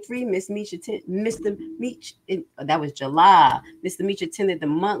 2023, Mr. Meach, that was July. Mr. Meach attended the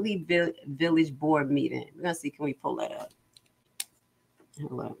monthly village board meeting. We're gonna see. Can we pull that up?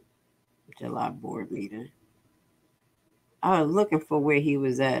 Hello, July board meeting. I was looking for where he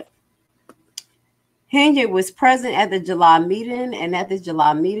was at. Henyard was present at the July meeting, and at this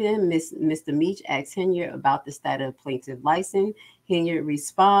July meeting, Mr. Meach asked Henyard about the status of plaintiff license. Henyard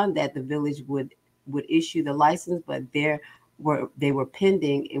responded that the village would issue the license, but there were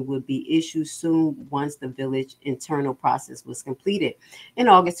pending and would be issued soon once the village internal process was completed. In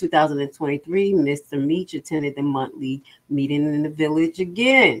August 2023, Mr. Meach attended the monthly meeting in the village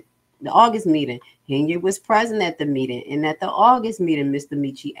again. The August meeting, Henyard was present at the meeting, and at the August meeting, Mr.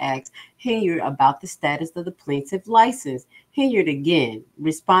 Meachy asked Henyard about the status of the plaintiff license. Henyard again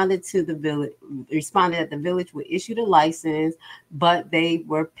responded that the village would issue the license, but they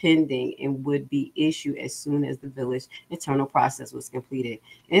were pending and would be issued as soon as the village internal process was completed.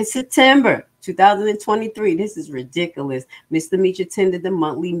 In September 2023, this is ridiculous, Mr. Meach attended the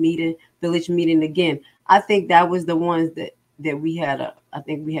monthly village meeting again. I think that was the ones that we had.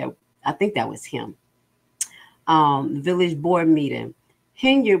 I think that was him. The village board meeting.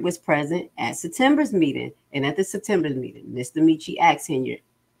 Henyard was present at September's meeting, and at the September's meeting, Mr. Meachy asked Henyard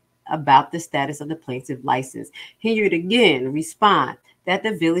about the status of the plaintiff license. Henyard again responded that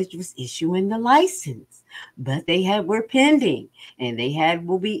the village was issuing the license, but they were pending, and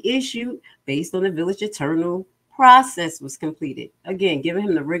will be issued based on the village internal process was completed. Again, giving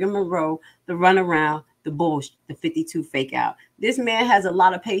him the rigmarole, the runaround, the bullshit, the 52 fake out. This man has a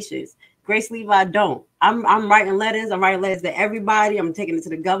lot of patience. GRACELEVI don't. I'm writing letters. I'm writing letters to everybody. I'm taking it to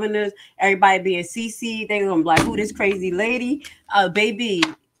the governors. Everybody being CC. They're gonna be like, who this crazy lady? Baby,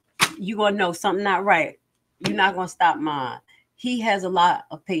 you gonna know something not right. You're not gonna stop mine. He has a lot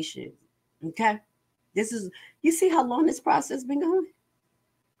of patience. Okay. You see how long this process been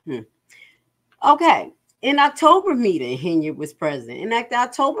going? Okay. In October meeting, Henyard was present. In the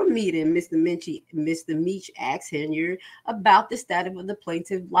October meeting, Mr. Meach asked Henyard about the status of the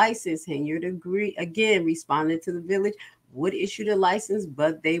plaintiff license. Henyard again responded to the village would issue the license,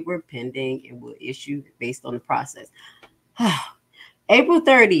 but they were pending and will issue based on the process. April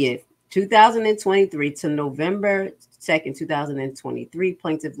 30th, 2023 to November 2nd, 2023,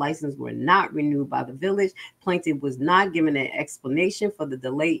 plaintiff license were not renewed by the village. Plaintiff was not given an explanation for the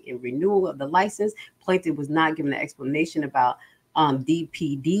delay in renewal of the license. Plaintiff was not given an explanation about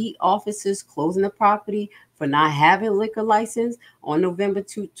DPD officers closing the property for not having a liquor license. On November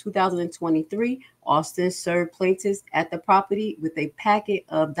 2, 2023, Austin served plaintiffs at the property with a packet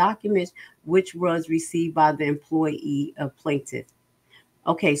of documents which was received by the employee of plaintiff.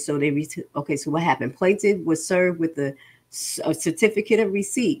 Okay, so what happened? Plaintiff was served with a certificate of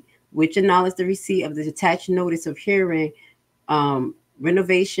receipt, which acknowledged the receipt of the attached notice of hearing,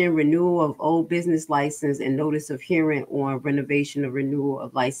 renovation, renewal of old business license, and notice of hearing on renovation or renewal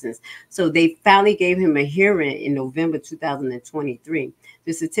of license. So they finally gave him a hearing in November 2023.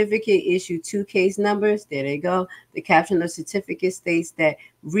 The certificate issued 2 case numbers. There they go. The caption of the certificate states that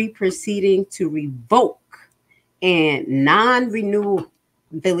re-proceeding to revoke and non-renewal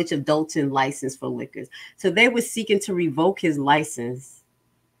Village of Dolton license for liquors. So they were seeking to revoke his license.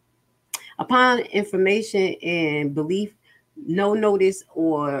 Upon information and belief, no notice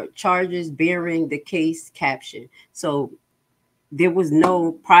or charges bearing the case caption. So there was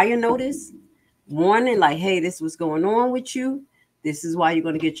no prior notice, warning like, hey, this was going on with you. This is why you're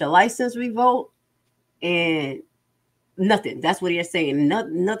going to get your license revoked. And nothing. That's what they're saying.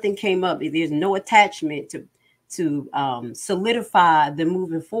 Nothing came up. There's no attachment to solidify the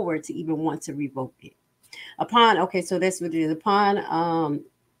moving forward to even want to revoke it. So that's what it is.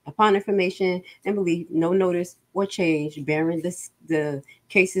 Upon information and belief, no notice or change bearing the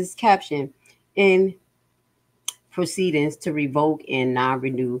case's caption in proceedings to revoke and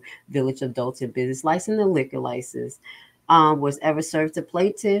non-renew Village of Dolton business license and liquor license was ever served to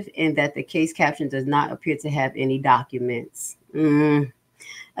plaintiff, and that the case caption does not appear to have any documents.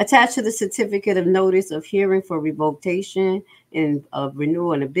 Attached to the certificate of notice of hearing for revocation and of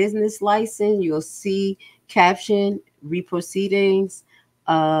renewal in a business license, you'll see caption reproceedings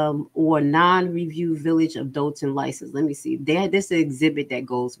or non-review Village of Dolton license. Let me see. This is an exhibit that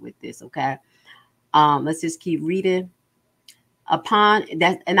goes with this. Okay. Let's just keep reading. Upon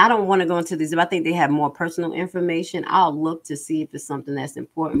that, and I don't want to go into this, but I think they have more personal information. I'll look to see if it's something that's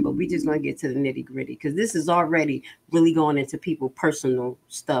important, but we're just going to get to the nitty gritty because this is already really going into people's personal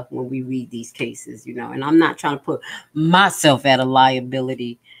stuff when we read these cases, you know, and I'm not trying to put myself at a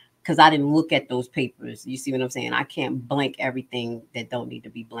liability because I didn't look at those papers. You see what I'm saying? I can't blank everything that don't need to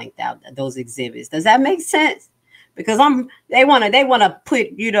be blanked out, those exhibits. Does that make sense? Because they want to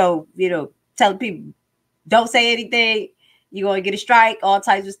put, tell people, don't say anything. You're going to get a strike, all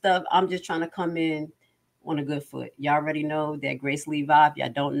types of stuff. I'm just trying to come in on a good foot. Y'all already know that GRACELEVI. If y'all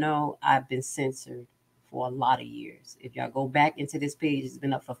don't know, I've been censored for a lot of years. If y'all go back into this page, it's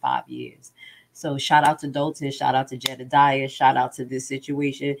been up for 5 years. So shout out to Dolton, shout out to Jedediah, shout out to this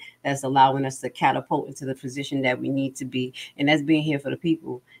situation that's allowing us to catapult into the position that we need to be. And that's being here for the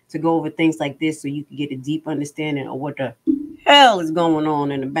people to go over things like this so you can get a deep understanding of what the hell is going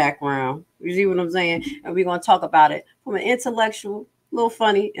on in the background. You see what I'm saying? And we're going to talk about it from an intellectual, a little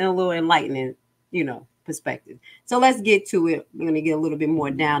funny, and a little enlightening, perspective. So let's get to it. We're going to get a little bit more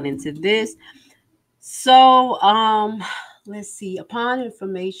down into this. So let's see. Upon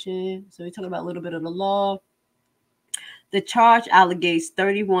information, so we talk about a little bit of the law. The charge allegates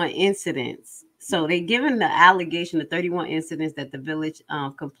 31 incidents. So they given the allegation of 31 incidents that the village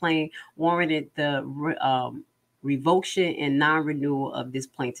complained warranted the revocation and non-renewal of this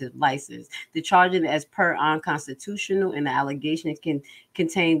plaintiff license. The charging as per unconstitutional, and the allegations can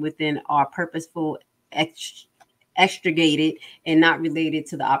contain within are purposeful, extricated, and not related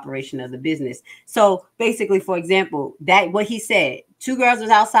to the operation of the business. So basically, for example, that what he said, 2 girls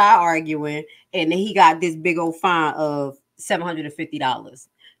was outside arguing, and then he got this big old fine of $750.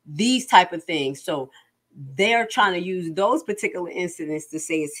 These type of things. So they're trying to use those particular incidents to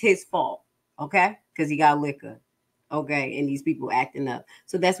say it's his fault, okay? Because he got liquor, okay? And these people acting up.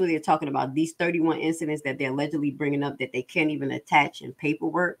 So that's what they're talking about. These 31 incidents that they're allegedly bringing up that they can't even attach in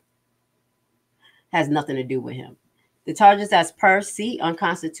paperwork has nothing to do with him. The charges as per C,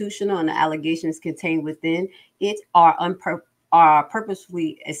 unconstitutional, and the allegations contained within it are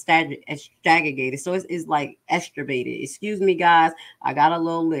purposefully extragated. So it's like extravated. Excuse me, guys. I got a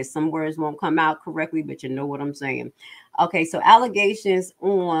little list. Some words won't come out correctly, but you know what I'm saying. Okay, so allegations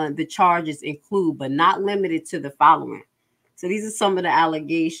on the charges include, but not limited to, the following. So these are some of the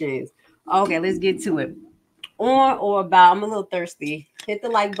allegations. Okay, let's get to it. On or about, I'm a little thirsty. Hit the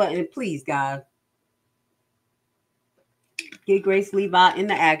like button, please, guys. Get GRACELEVI in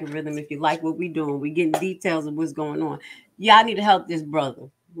the algorithm if you like what we're doing. We're getting details of what's going on. Y'all need to help this brother.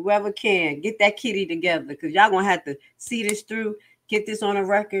 Whoever can, get that kitty together, because y'all going to have to see this through, get this on a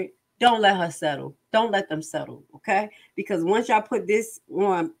record. Don't let her settle. Don't let them settle, okay? Because once y'all put this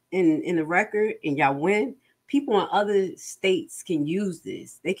on in the record and y'all win, people in other states can use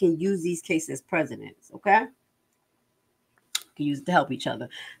this. They can use these cases as precedents, okay? Can use it to help each other.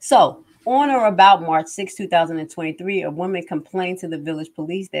 So, on or about March 6, 2023, a woman complained to the village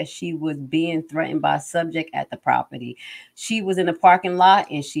police that she was being threatened by a subject at the property. She was in the parking lot,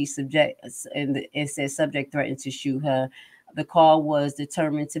 and it said subject threatened to shoot her. The call was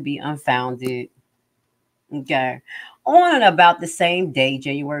determined to be unfounded. Okay. On and about the same day,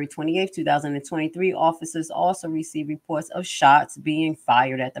 January 28, 2023, officers also received reports of shots being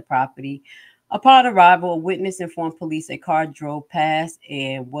fired at the property. Upon arrival, a witness informed police a car drove past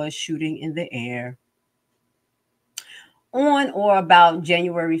and was shooting in the air. On or about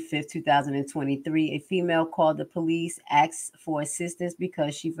January 5th, 2023, a female called the police, asked for assistance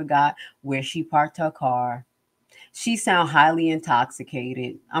because she forgot where she parked her car. She sounded highly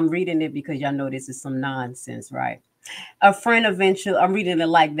intoxicated. I'm reading it because y'all know this is some nonsense, right? A friend eventually, I'm reading it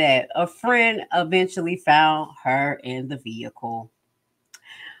like that. A friend eventually found her in the vehicle.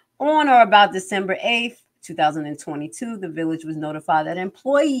 On or about December 8th, 2022, the village was notified that an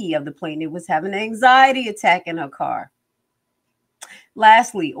employee of the plaintiff was having an anxiety attack in her car.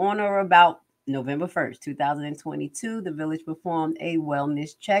 Lastly, on or about November 1st, 2022, the village performed a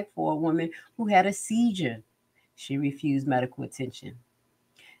wellness check for a woman who had a seizure. She refused medical attention.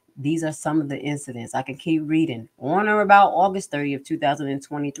 These are some of the incidents. I can keep reading. On or about August 30th,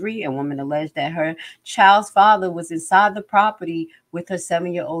 2023, a woman alleged that her child's father was inside the property with her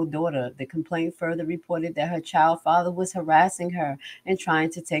 7-year-old daughter. The complaint further reported that her child's father was harassing her and trying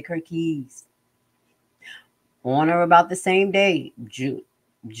to take her keys. On or about the same day, June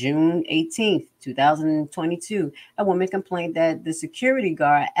 18th, 2022, a woman complained that the security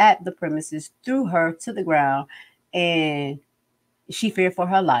guard at the premises threw her to the ground and she feared for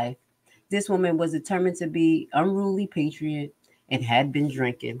her life. This woman was determined to be unruly patriot and had been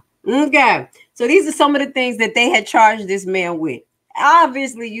drinking. Okay, so these are some of the things that they had charged this man with.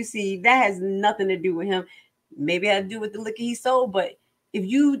 Obviously, you see, that has nothing to do with him. Maybe it had to do with the liquor he sold, but if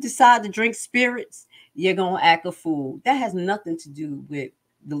you decide to drink spirits, you're going to act a fool. That has nothing to do with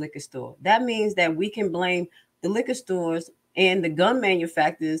the liquor store. That means that we can blame the liquor stores and the gun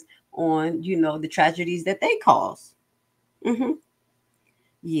manufacturers on, the tragedies that they cause.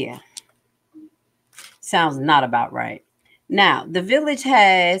 Yeah. Sounds not about right. Now, the village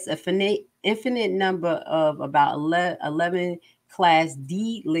has a infinite number of about 11 Class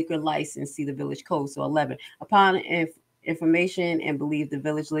D liquor license. See the village code, so 11. Upon information and belief, the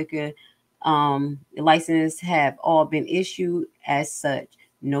village liquor license have all been issued as such.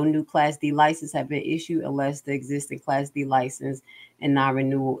 No new Class D license have been issued unless the existing Class D license and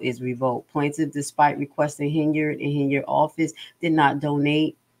non-renewal is revoked. Plaintiff, despite requesting Henyard and Henyard office, did not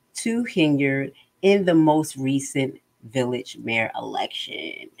donate to Henyard in the most recent village mayor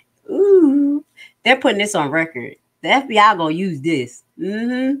election. Ooh, they're putting this on record. The FBI gonna use this.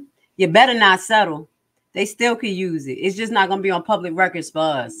 You better not settle. They still could use it. It's just not gonna be on public records for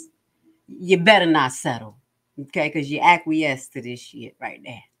us. You better not settle, okay? Because you acquiesce to this shit right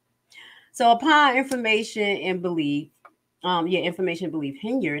there. So upon information and belief,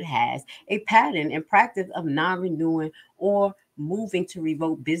 Henyard has a pattern and practice of non-renewing or moving to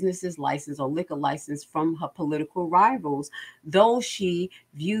revoke businesses license or liquor license from her political rivals, those she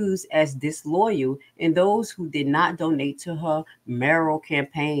views as disloyal and those who did not donate to her mayoral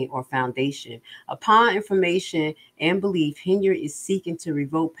campaign or foundation. Upon information and belief, Henyard is seeking to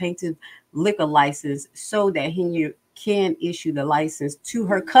revoke plaintiff liquor license so that Henyard can issue the license to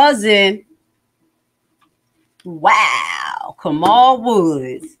her cousin. Wow, Kamal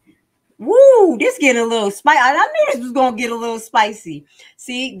Woods. Woo, this getting a little spicy. I knew this was gonna get a little spicy.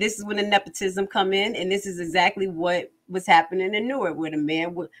 See, this is when the nepotism come in, and this is exactly what was happening in Newark, where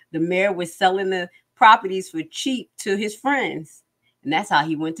the mayor was selling the properties for cheap to his friends, and that's how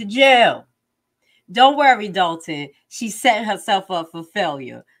he went to jail. Don't worry, Dolton. She set herself up for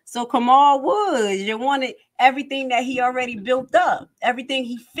failure. So Kamal Woods, you wanted everything that he already built up, everything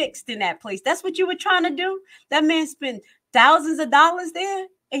he fixed in that place. That's what you were trying to do. That man spent thousands of dollars there,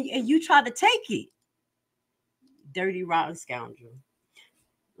 and you tried to take it. Dirty, rotten scoundrel.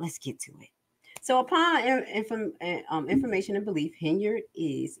 Let's get to it. So upon information and belief, Henyard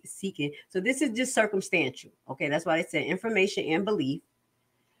is seeking. So this is just circumstantial. Okay, that's why I said information and belief.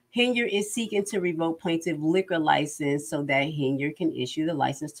 Henyard is seeking to revoke plaintiff liquor license so that Henyard can issue the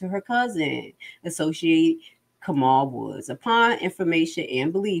license to her cousin, associate Kamal Woods. Upon information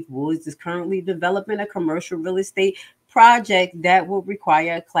and belief, Woods is currently developing a commercial real estate project that will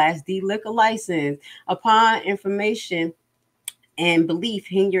require a Class D liquor license. Upon information and belief,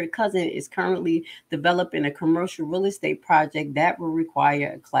 Henyard's cousin is currently developing a commercial real estate project that will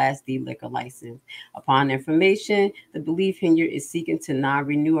require a Class D liquor license. Upon information, the belief Henyard is seeking to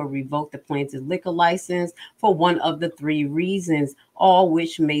non-renew or revoke the plaintiff's liquor license for one of the three reasons, all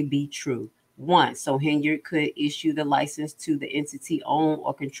which may be true. One, so Henyard could issue the license to the entity owned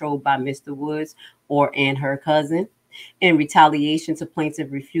or controlled by Mr. Woods and her cousin in retaliation to plaintiff's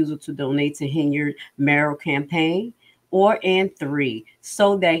refusal to donate to Henyard's mayoral campaign. And three,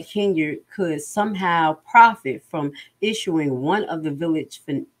 so that Henyard could somehow profit from issuing one of the village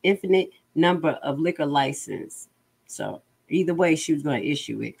infinite number of liquor license. So either way, she was going to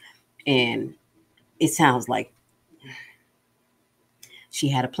issue it. And it sounds like she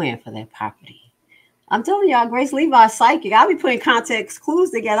had a plan for that property. I'm telling y'all, Grace Levi's psychic. I'll be putting context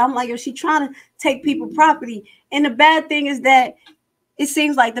clues together. I'm like, yo, she trying to take people property. And the bad thing is that it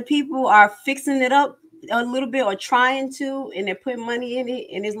seems like the people are fixing it up a little bit or trying to, and they're putting money in it,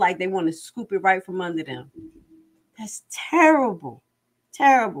 and it's like they want to scoop it right from under them. That's terrible.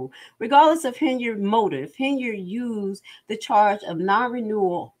 Terrible. Regardless of Henyard's motive, Henyard used the charge of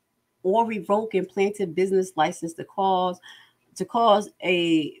non-renewal or revoking plaintiff business license to cause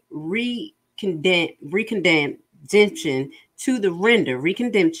a recondemnation to the render,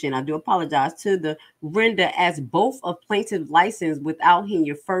 I do apologize, to the render as both of plaintiff license without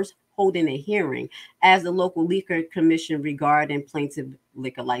Henyard first holding a hearing as the local liquor commission regarding plaintiff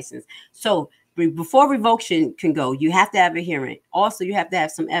liquor license. So before revocation can go, you have to have a hearing. Also, you have to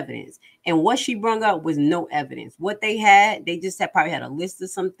have some evidence. And what she brought up was no evidence. What they had, they just probably had a list of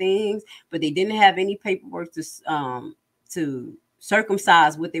some things, but they didn't have any paperwork to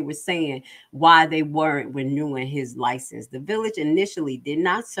circumcise what they were saying, why they weren't renewing his license. The village initially did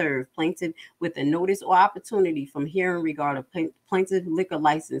not serve plaintiff with a notice or opportunity from hearing regarding plaintiff liquor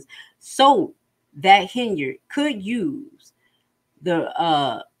license so that Henyard could use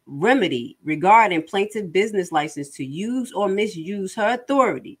the remedy regarding plaintiff business license to use or misuse her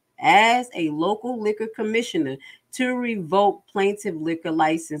authority as a local liquor commissioner to revoke plaintiff liquor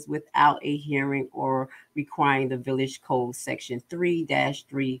license without a hearing or requiring the village code section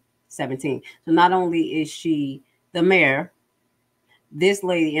 3-317. So not only is she the mayor, this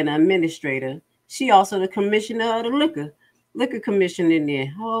lady and administrator, she also the commissioner of the liquor commission in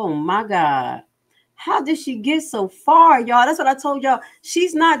there. Oh my God. How did she get so far, y'all? That's what I told y'all.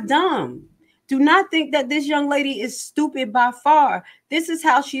 She's not dumb. Do not think that this young lady is stupid by far. This is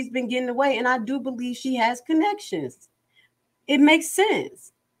how she's been getting away. And I do believe she has connections. It makes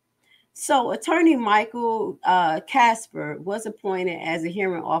sense. So Attorney Michael Casper was appointed as a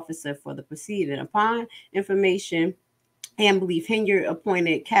hearing officer for the proceeding. Upon information and belief, Henyard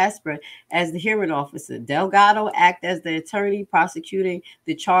appointed Casper as the hearing officer. Delgado acted as the attorney prosecuting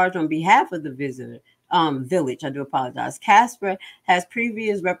the charge on behalf of the village. I do apologize. Casper has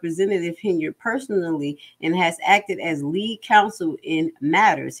previous representative Henyard personally and has acted as lead counsel in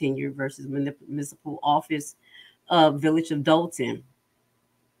matters Henyard versus municipal office Village of Dolton.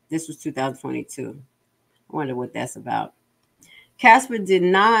 This was 2022. I wonder what that's about. Casper did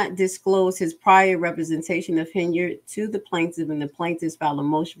not disclose his prior representation of Henyard to the plaintiff, and the plaintiffs filed a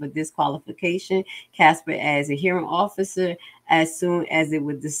motion for disqualification. Casper as a hearing officer as soon as it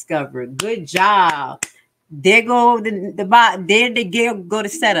was discovered. Good job. There go the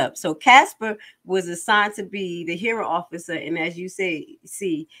setup. So Casper was assigned to be the hearing officer, and as you see,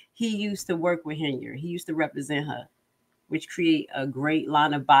 he used to work with Henyard. He used to represent her, which create a great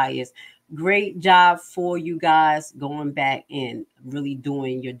line of bias. Great job for you guys going back and really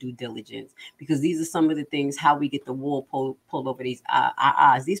doing your due diligence, because these are some of the things how we get the wool pulled over these our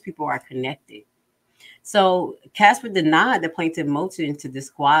eyes. These people are connected. So Casper denied the plaintiff motion to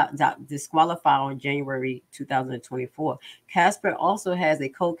disqualify on January 2024. Casper also has a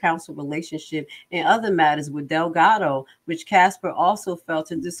co-counsel relationship in other matters with Delgado, which Casper also failed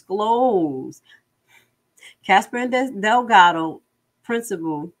to disclose. Casper and Delgado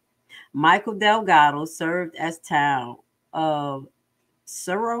principal Michael Delgado served as town of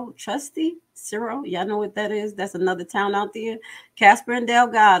Cerro trustee. Cerro, y'all know what that is? That's another town out there. Casper and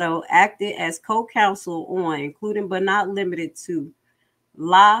Delgado acted as co-counsel on, including but not limited to,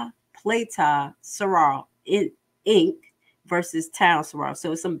 La Plata Cerro Inc. versus Town Cerro.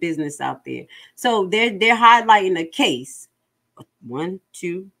 So it's some business out there. So they're highlighting a case. 1,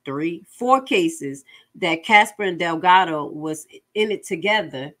 2, 3, 4 cases that Casper and Delgado was in it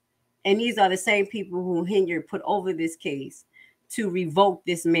together. And these are the same people who Henyard put over this case to revoke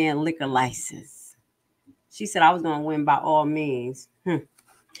this man's liquor license. She said, I was going to win by all means.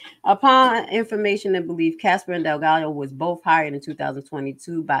 Upon information and belief, Casper and Delgado was both hired in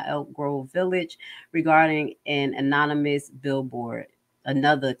 2022 by Elk Grove Village regarding an anonymous billboard.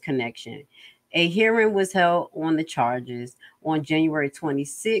 Another connection. A hearing was held on the charges on January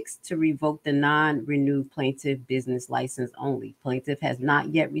 26 to revoke the non-renewed plaintiff business license only. Plaintiff has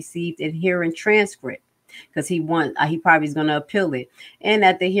not yet received a hearing transcript because he probably is going to appeal it. And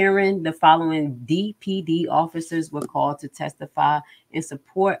at the hearing, the following DPD officers were called to testify in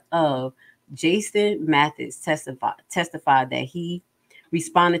support of Jason Mathis. Testified that he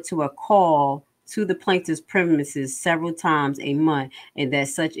responded to a call to the plaintiff's premises several times a month, and that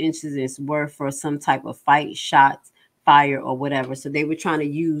such incidents were for some type of fight, shots, fire, or whatever. So they were trying to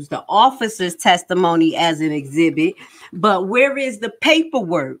use the officer's testimony as an exhibit. But where is the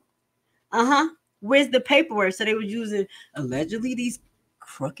paperwork? Where's the paperwork? So they were using allegedly these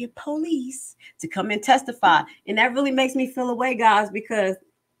crooked police to come and testify. And that really makes me feel away, guys, because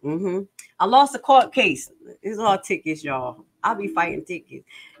I lost a court case. It's all tickets, y'all. I'll be fighting tickets.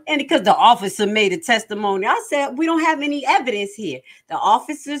 And because the officer made a testimony, I said, we don't have any evidence here. The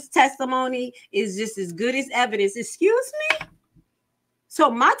officer's testimony is just as good as evidence. Excuse me? So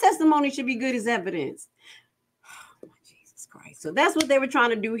my testimony should be good as evidence. Oh, Jesus Christ. So that's what they were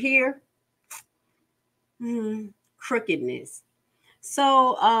trying to do here. Crookedness.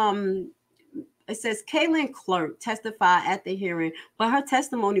 So it says Kaylin Clerk testified at the hearing, but her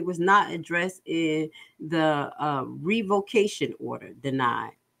testimony was not addressed in the revocation order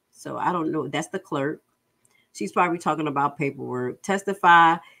denied. So I don't know. That's the clerk. She's probably talking about paperwork.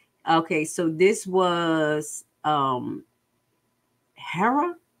 Testify. Okay, so this was Harana.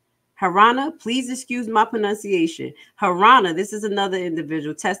 Please excuse my pronunciation. Harana, this is another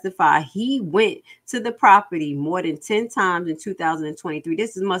individual, testified he went to the property more than 10 times in 2023.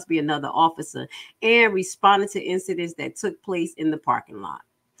 This must be another officer, and responded to incidents that took place in the parking lot.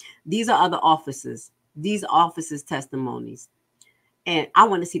 These are other officers. These officers' testimonies. And I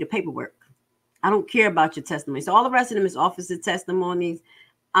want to see the paperwork. I don't care about your testimony. So all the rest of them is officer testimonies.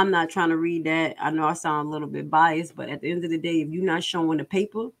 I'm not trying to read that. I know I sound a little bit biased, but at the end of the day, if you're not showing the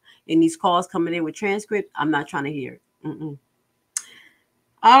paper and these calls coming in with transcript, I'm not trying to hear it.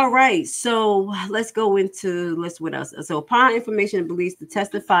 All right, so let's go into what else. So upon information and beliefs, the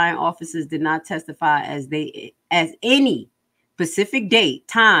testifying officers did not testify as any specific date,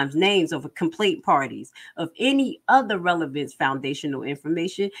 times, names of complaint parties, of any other relevant foundational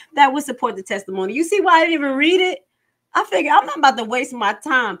information that would support the testimony. You see why I didn't even read it? I figured I'm not about to waste my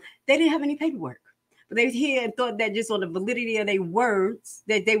time. They didn't have any paperwork. But they here and thought that just on the validity of their words,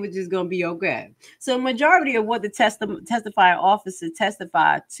 that they were just going to be okay. So majority of what the testifying officer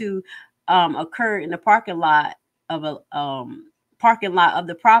testified to occurred in the parking lot of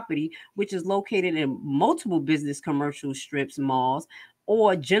the property, which is located in multiple business commercial strips, malls,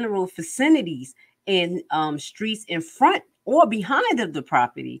 or general vicinities and streets in front or behind of the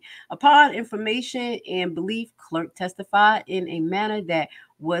property. Upon information and belief, clerk testified in a manner that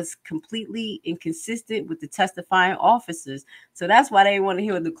was completely inconsistent with the testifying officers. So that's why they want to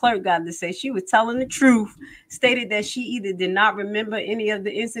hear what the clerk got to say. She was telling the truth, stated that she either did not remember any of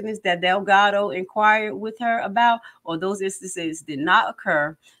the incidents that Delgado inquired with her about, or those instances did not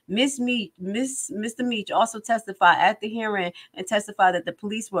occur. Mr. Meach also testified at the hearing and testified that the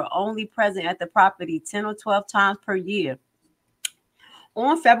police were only present at the property 10 or 12 times per year.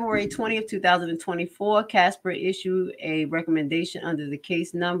 On February 20th, 2024, Casper issued a recommendation under the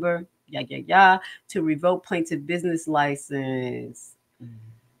case number to revoke plaintiff business license.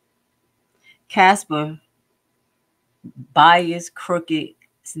 Casper, biased, crooked,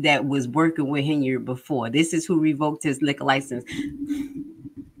 that was working with Henyard before. This is who revoked his liquor license.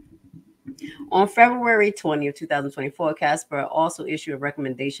 On February 20th, 2024, Casper also issued a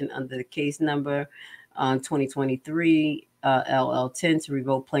recommendation under the case number 2023 LL10 to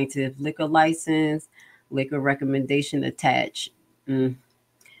revoke plaintiff liquor license. Liquor recommendation attached.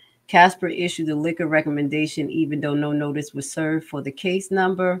 Casper issued the liquor recommendation even though no notice was served for the case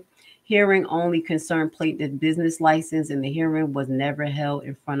number. Hearing only concerned plaintiff business license, and the hearing was never held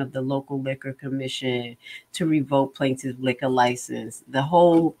in front of the local liquor commission to revoke plaintiff liquor license. The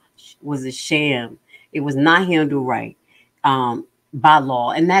whole was a sham. It was not handled right by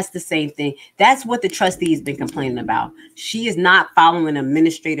law, and that's the same thing. That's what the trustee has been complaining about. She is not following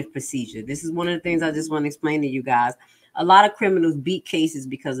administrative procedure. This is one of the things I just want to explain to you guys. A lot of criminals beat cases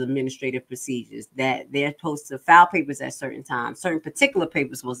because of administrative procedures, that they're supposed to file papers at certain times. Certain particular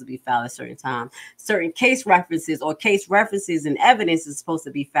papers supposed to be filed at certain times. Certain case references or case references and evidence is supposed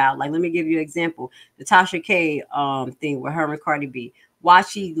to be filed. Like, let me give you an example. The Tasha K thing with her and Cardi B. Why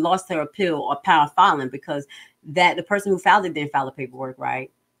she lost her appeal or power filing, because that the person who filed it didn't file the paperwork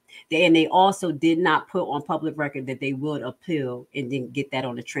right. And they also did not put on public record that they would appeal and didn't get that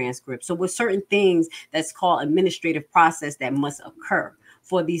on the transcript. So with certain things, that's called administrative process that must occur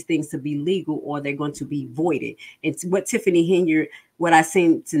for these things to be legal, or they're going to be voided. It's what Tiffany Henyard, what I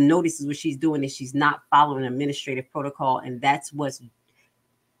seem to notice is what she's doing is she's not following administrative protocol, and that's what's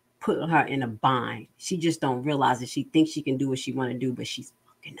putting her in a bind. She just don't realize that she thinks she can do what she want to do, but she's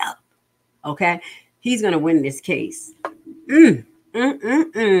fucking up. Okay? He's going to win this case.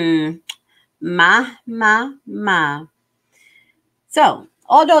 My. So,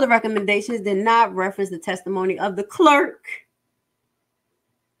 although the recommendations did not reference the testimony of the clerk,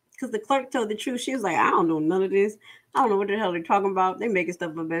 because the clerk told the truth, she was like, I don't know none of this. I don't know what the hell they're talking about. They making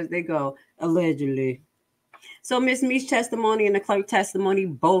stuff up as they go, allegedly. So Ms. Meach's testimony and the clerk testimony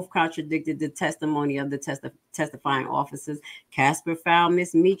both contradicted the testimony of the testifying officers. Casper found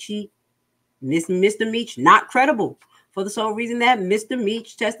Mr. Meach not credible, for the sole reason that Mr.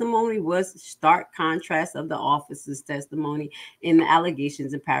 Meach's testimony was stark contrast of the officer's testimony in the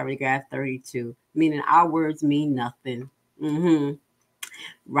allegations in paragraph 32, meaning our words mean nothing.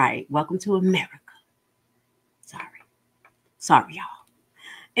 Right. Welcome to America. Sorry, y'all.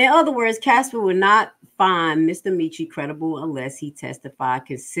 In other words, Casper would not find Mr. Meach credible unless he testified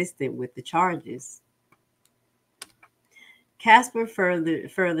consistent with the charges. Casper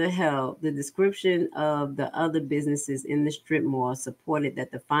further held the description of the other businesses in the strip mall supported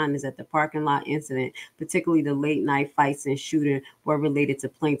that the findings at the parking lot incident, particularly the late night fights and shooting, were related to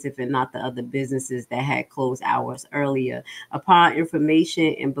plaintiff and not the other businesses that had closed hours earlier. Upon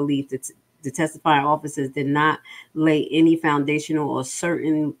information and belief that the testifying officers did not lay any foundational or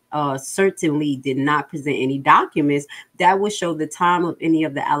certainly did not present any documents that would show the time of any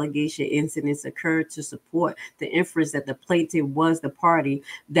of the allegation incidents occurred to support the inference that the plaintiff was the party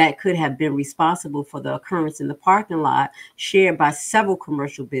that could have been responsible for the occurrence in the parking lot shared by several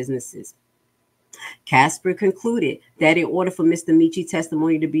commercial businesses. Casper concluded that in order for Mr. Meach's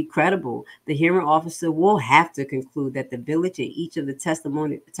testimony to be credible, the hearing officer will have to conclude that the village and each of the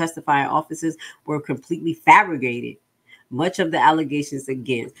testifying officers were completely fabricated, much of the allegations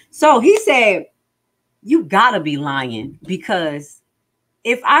against. So he said, you gotta be lying, because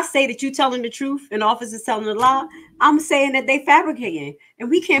if I say that you're telling the truth and the officer's telling the lie, I'm saying that they fabricating, and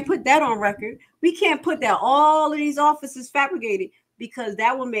we can't put that on record. We can't put that all of these officers fabricated, because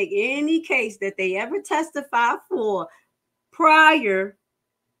that will make any case that they ever testify for prior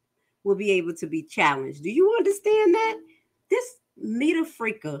will be able to be challenged. Do you understand that? This meter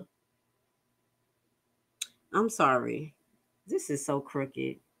freaker, I'm sorry, this is so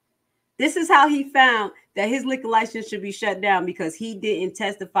crooked. This is how he found that his liquor license should be shut down, because he didn't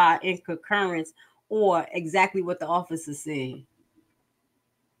testify in concurrence or exactly what the officer said.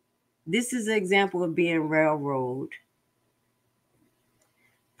 This is an example of being railroaded.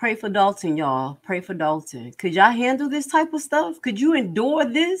 Pray for Dolton, y'all. Pray for Dolton. Could y'all handle this type of stuff? Could you endure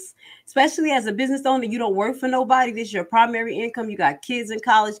this? Especially as a business owner, you don't work for nobody. This is your primary income. You got kids in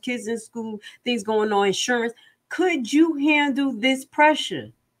college, kids in school, things going on, insurance. Could you handle this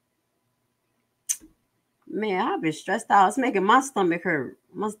pressure? Man, I've been stressed out. It's making my stomach hurt.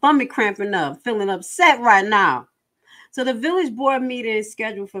 My stomach cramping up, feeling upset right now. So the village board meeting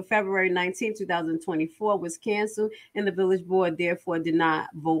scheduled for February 19, 2024 was canceled, and the village board therefore did not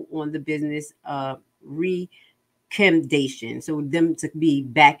vote on the business recommendation. So them to be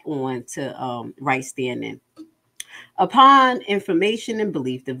back on to right standing. Upon information and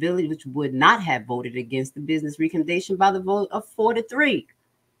belief, the village would not have voted against the business recommendation by the vote of 4-3.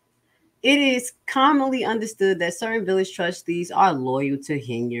 It is commonly understood that certain village trustees are loyal to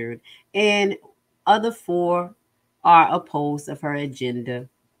Henyard, and other 4 are opposed of her agenda,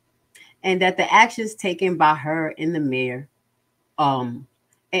 and that the actions taken by her and the mayor, and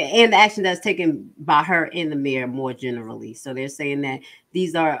the action that's taken by her and the mayor more generally. So they're saying that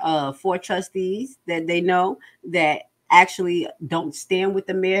these are 4 trustees that they know that actually don't stand with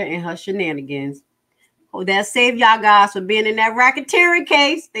the mayor and her shenanigans. Oh, they'll save y'all guys for being in that racketeering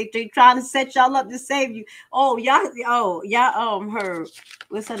case. They trying to set y'all up to save you. Oh, y'all, her,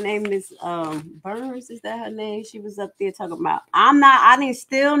 what's her name? Miss Burns, is that her name? She was up there talking about, I didn't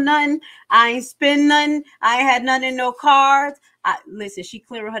steal nothing. I ain't spend nothing. I ain't had nothing in no cards. Listen, she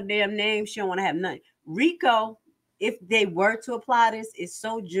clearing her damn name. She don't want to have nothing. RICO, if they were to apply this, is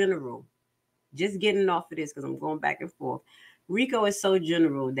so general. Just getting off of this because I'm going back and forth. RICO is so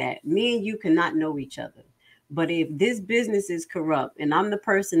general that me and you cannot know each other. But if this business is corrupt and I'm the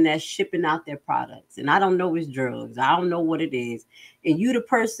person that's shipping out their products and I don't know it's drugs, I don't know what it is, and you the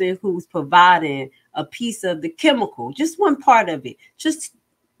person who's providing a piece of the chemical, just one part of it, just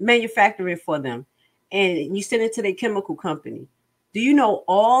manufacture it for them, and you send it to their chemical company, do you know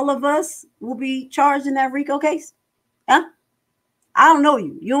all of us will be charged in that RICO case? Huh? I don't know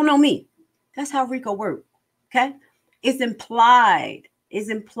you. You don't know me. That's how RICO works. Okay? It's implied. It's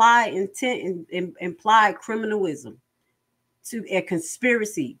implied intent and implied criminalism to a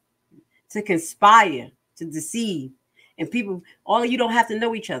conspiracy, to conspire, to deceive. And people, all of you don't have to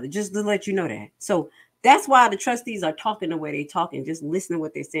know each other, just to let you know that. So that's why the trustees are talking the way they're talking, just listen to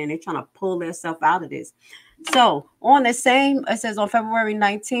what they're saying. They're trying to pull themselves out of this. So on the same, it says on February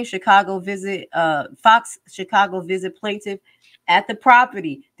 19th, Fox Chicago visit plaintiff at the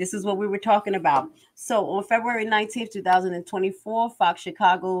property. This is what we were talking about. So on February 19th, 2024, Fox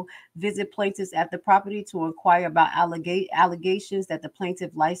Chicago visit plaintiffs at the property to inquire about allegations that the plaintiff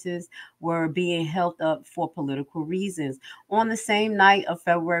license were being held up for political reasons. On the same night of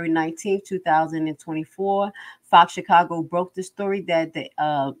February 19th, 2024, Fox Chicago broke the story that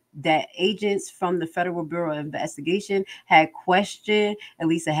that agents from the Federal Bureau of Investigation had questioned at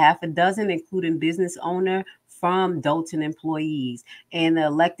least a half a dozen, including business owner from Dolton employees and the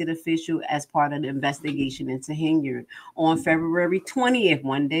elected official as part of the investigation into Henyard. On February 20th,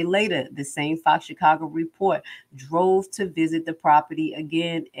 one day later, the same Fox Chicago report drove to visit the property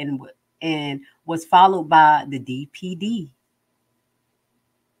again and was followed by the DPD.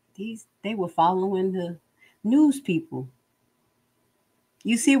 They were following the news people.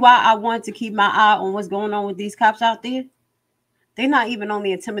 You see why I want to keep my eye on what's going on with these cops out there? They're not even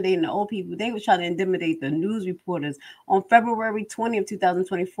only intimidating the old people. They were trying to intimidate the news reporters. On February 20th,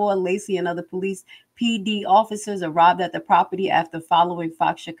 2024, Lacey and other police PD officers arrived at the property after following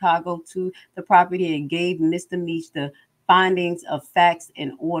Fox Chicago to the property and gave Mr. Meach the findings of facts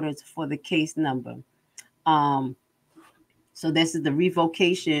and orders for the case number. So this is the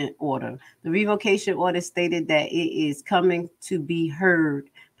revocation order. The revocation order stated that it is coming to be heard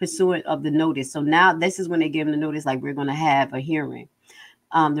pursuant of the notice. So now this is when they give them the notice, like we're going to have a hearing.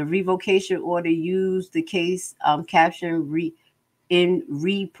 The revocation order used the case caption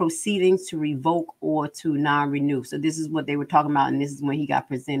in proceedings to revoke or to non-renew. So this is what they were talking about, and this is when he got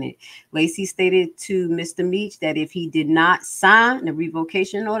presented. Lacey stated to Mr. Meach that if he did not sign the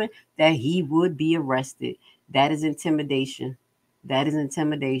revocation order, that he would be arrested. That is intimidation. That is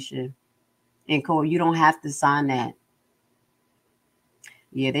intimidation. And Cole, you don't have to sign that.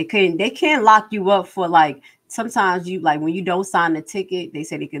 Yeah, they can't lock you up for, like, sometimes you, like, when you don't sign the ticket, they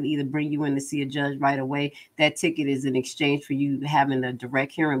say they can either bring you in to see a judge right away. That ticket is in exchange for you having a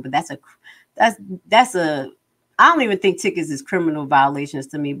direct hearing. But that's a I don't even think tickets is criminal violations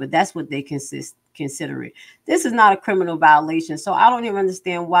to me, but that's what they consider it. This is not a criminal violation, so I don't even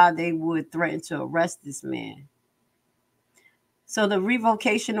understand why they would threaten to arrest this man. So the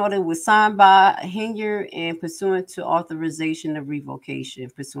revocation order was signed by Henyard and pursuant to authorization of revocation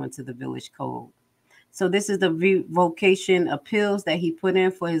pursuant to the village code. So this is the revocation appeals that he put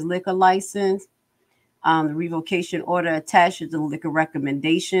in for his liquor license. The revocation order attaches the liquor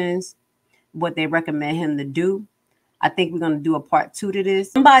recommendations, what they recommend him to do. I think we're going to do a part 2 to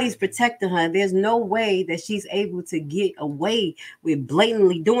this. Somebody's protecting her. There's no way that she's able to get away with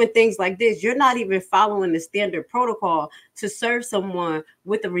blatantly doing things like this. You're not even following the standard protocol to serve someone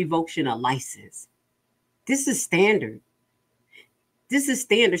with a revocation of license. This is standard. This is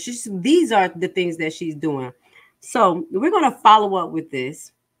standard. These are the things that she's doing. So we're going to follow up with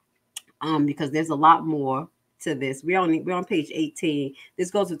this because there's a lot more to this. We're on page 18.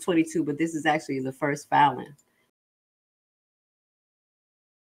 This goes to 22, but this is actually the first filing.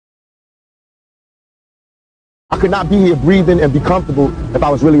 I could not be here breathing and be comfortable if I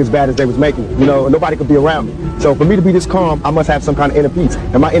was really as bad as they was making it. You know, nobody could be around me. So for me to be this calm, I must have some kind of inner peace.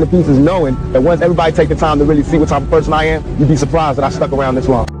 And my inner peace is knowing that once everybody take the time to really see what type of person I am, you'd be surprised that I stuck around this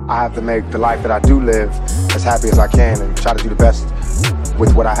long. I have to make the life that I do live as happy as I can and try to do the best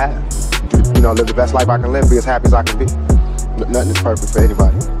with what I have. You know, live the best life I can live, be as happy as I can be. Nothing is perfect for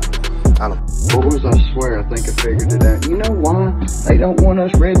anybody. I don't. Boys, I swear I think I figured it out. You know why they don't want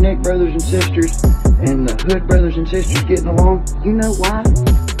us redneck brothers and sisters and the hood brothers and sisters getting along? You know why?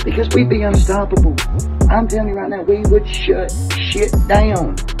 Because we'd be unstoppable. I'm telling you right now, we would shut shit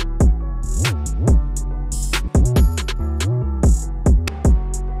down.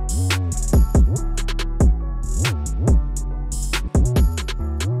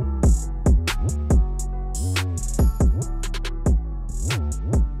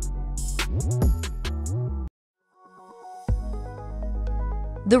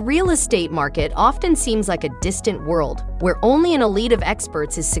 The real estate market often seems like a distant world where only an elite of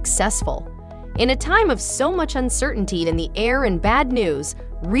experts is successful. In a time of so much uncertainty in the air and bad news,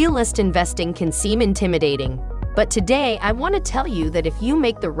 realist investing can seem intimidating. But today, I want to tell you that if you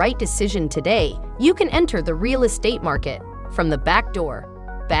make the right decision today, you can enter the real estate market from the back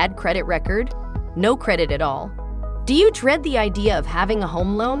door. Bad credit record? No credit at all. Do you dread the idea of having a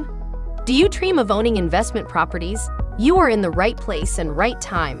home loan? Do you dream of owning investment properties? You are in the right place and right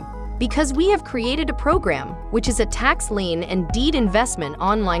time because we have created a program which is a tax lien and deed investment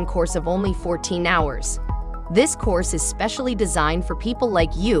online course of only 14 hours. This course is specially designed for people like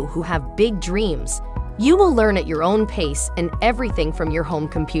you who have big dreams. You will learn at your own pace and everything from your home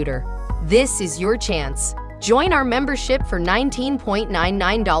computer. This is your chance. Join our membership for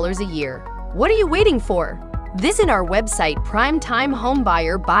 $19.99 a year. What are you waiting for? Visit our website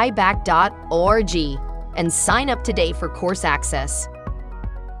primetimehomebuyerBuyback.org and sign up today for course access.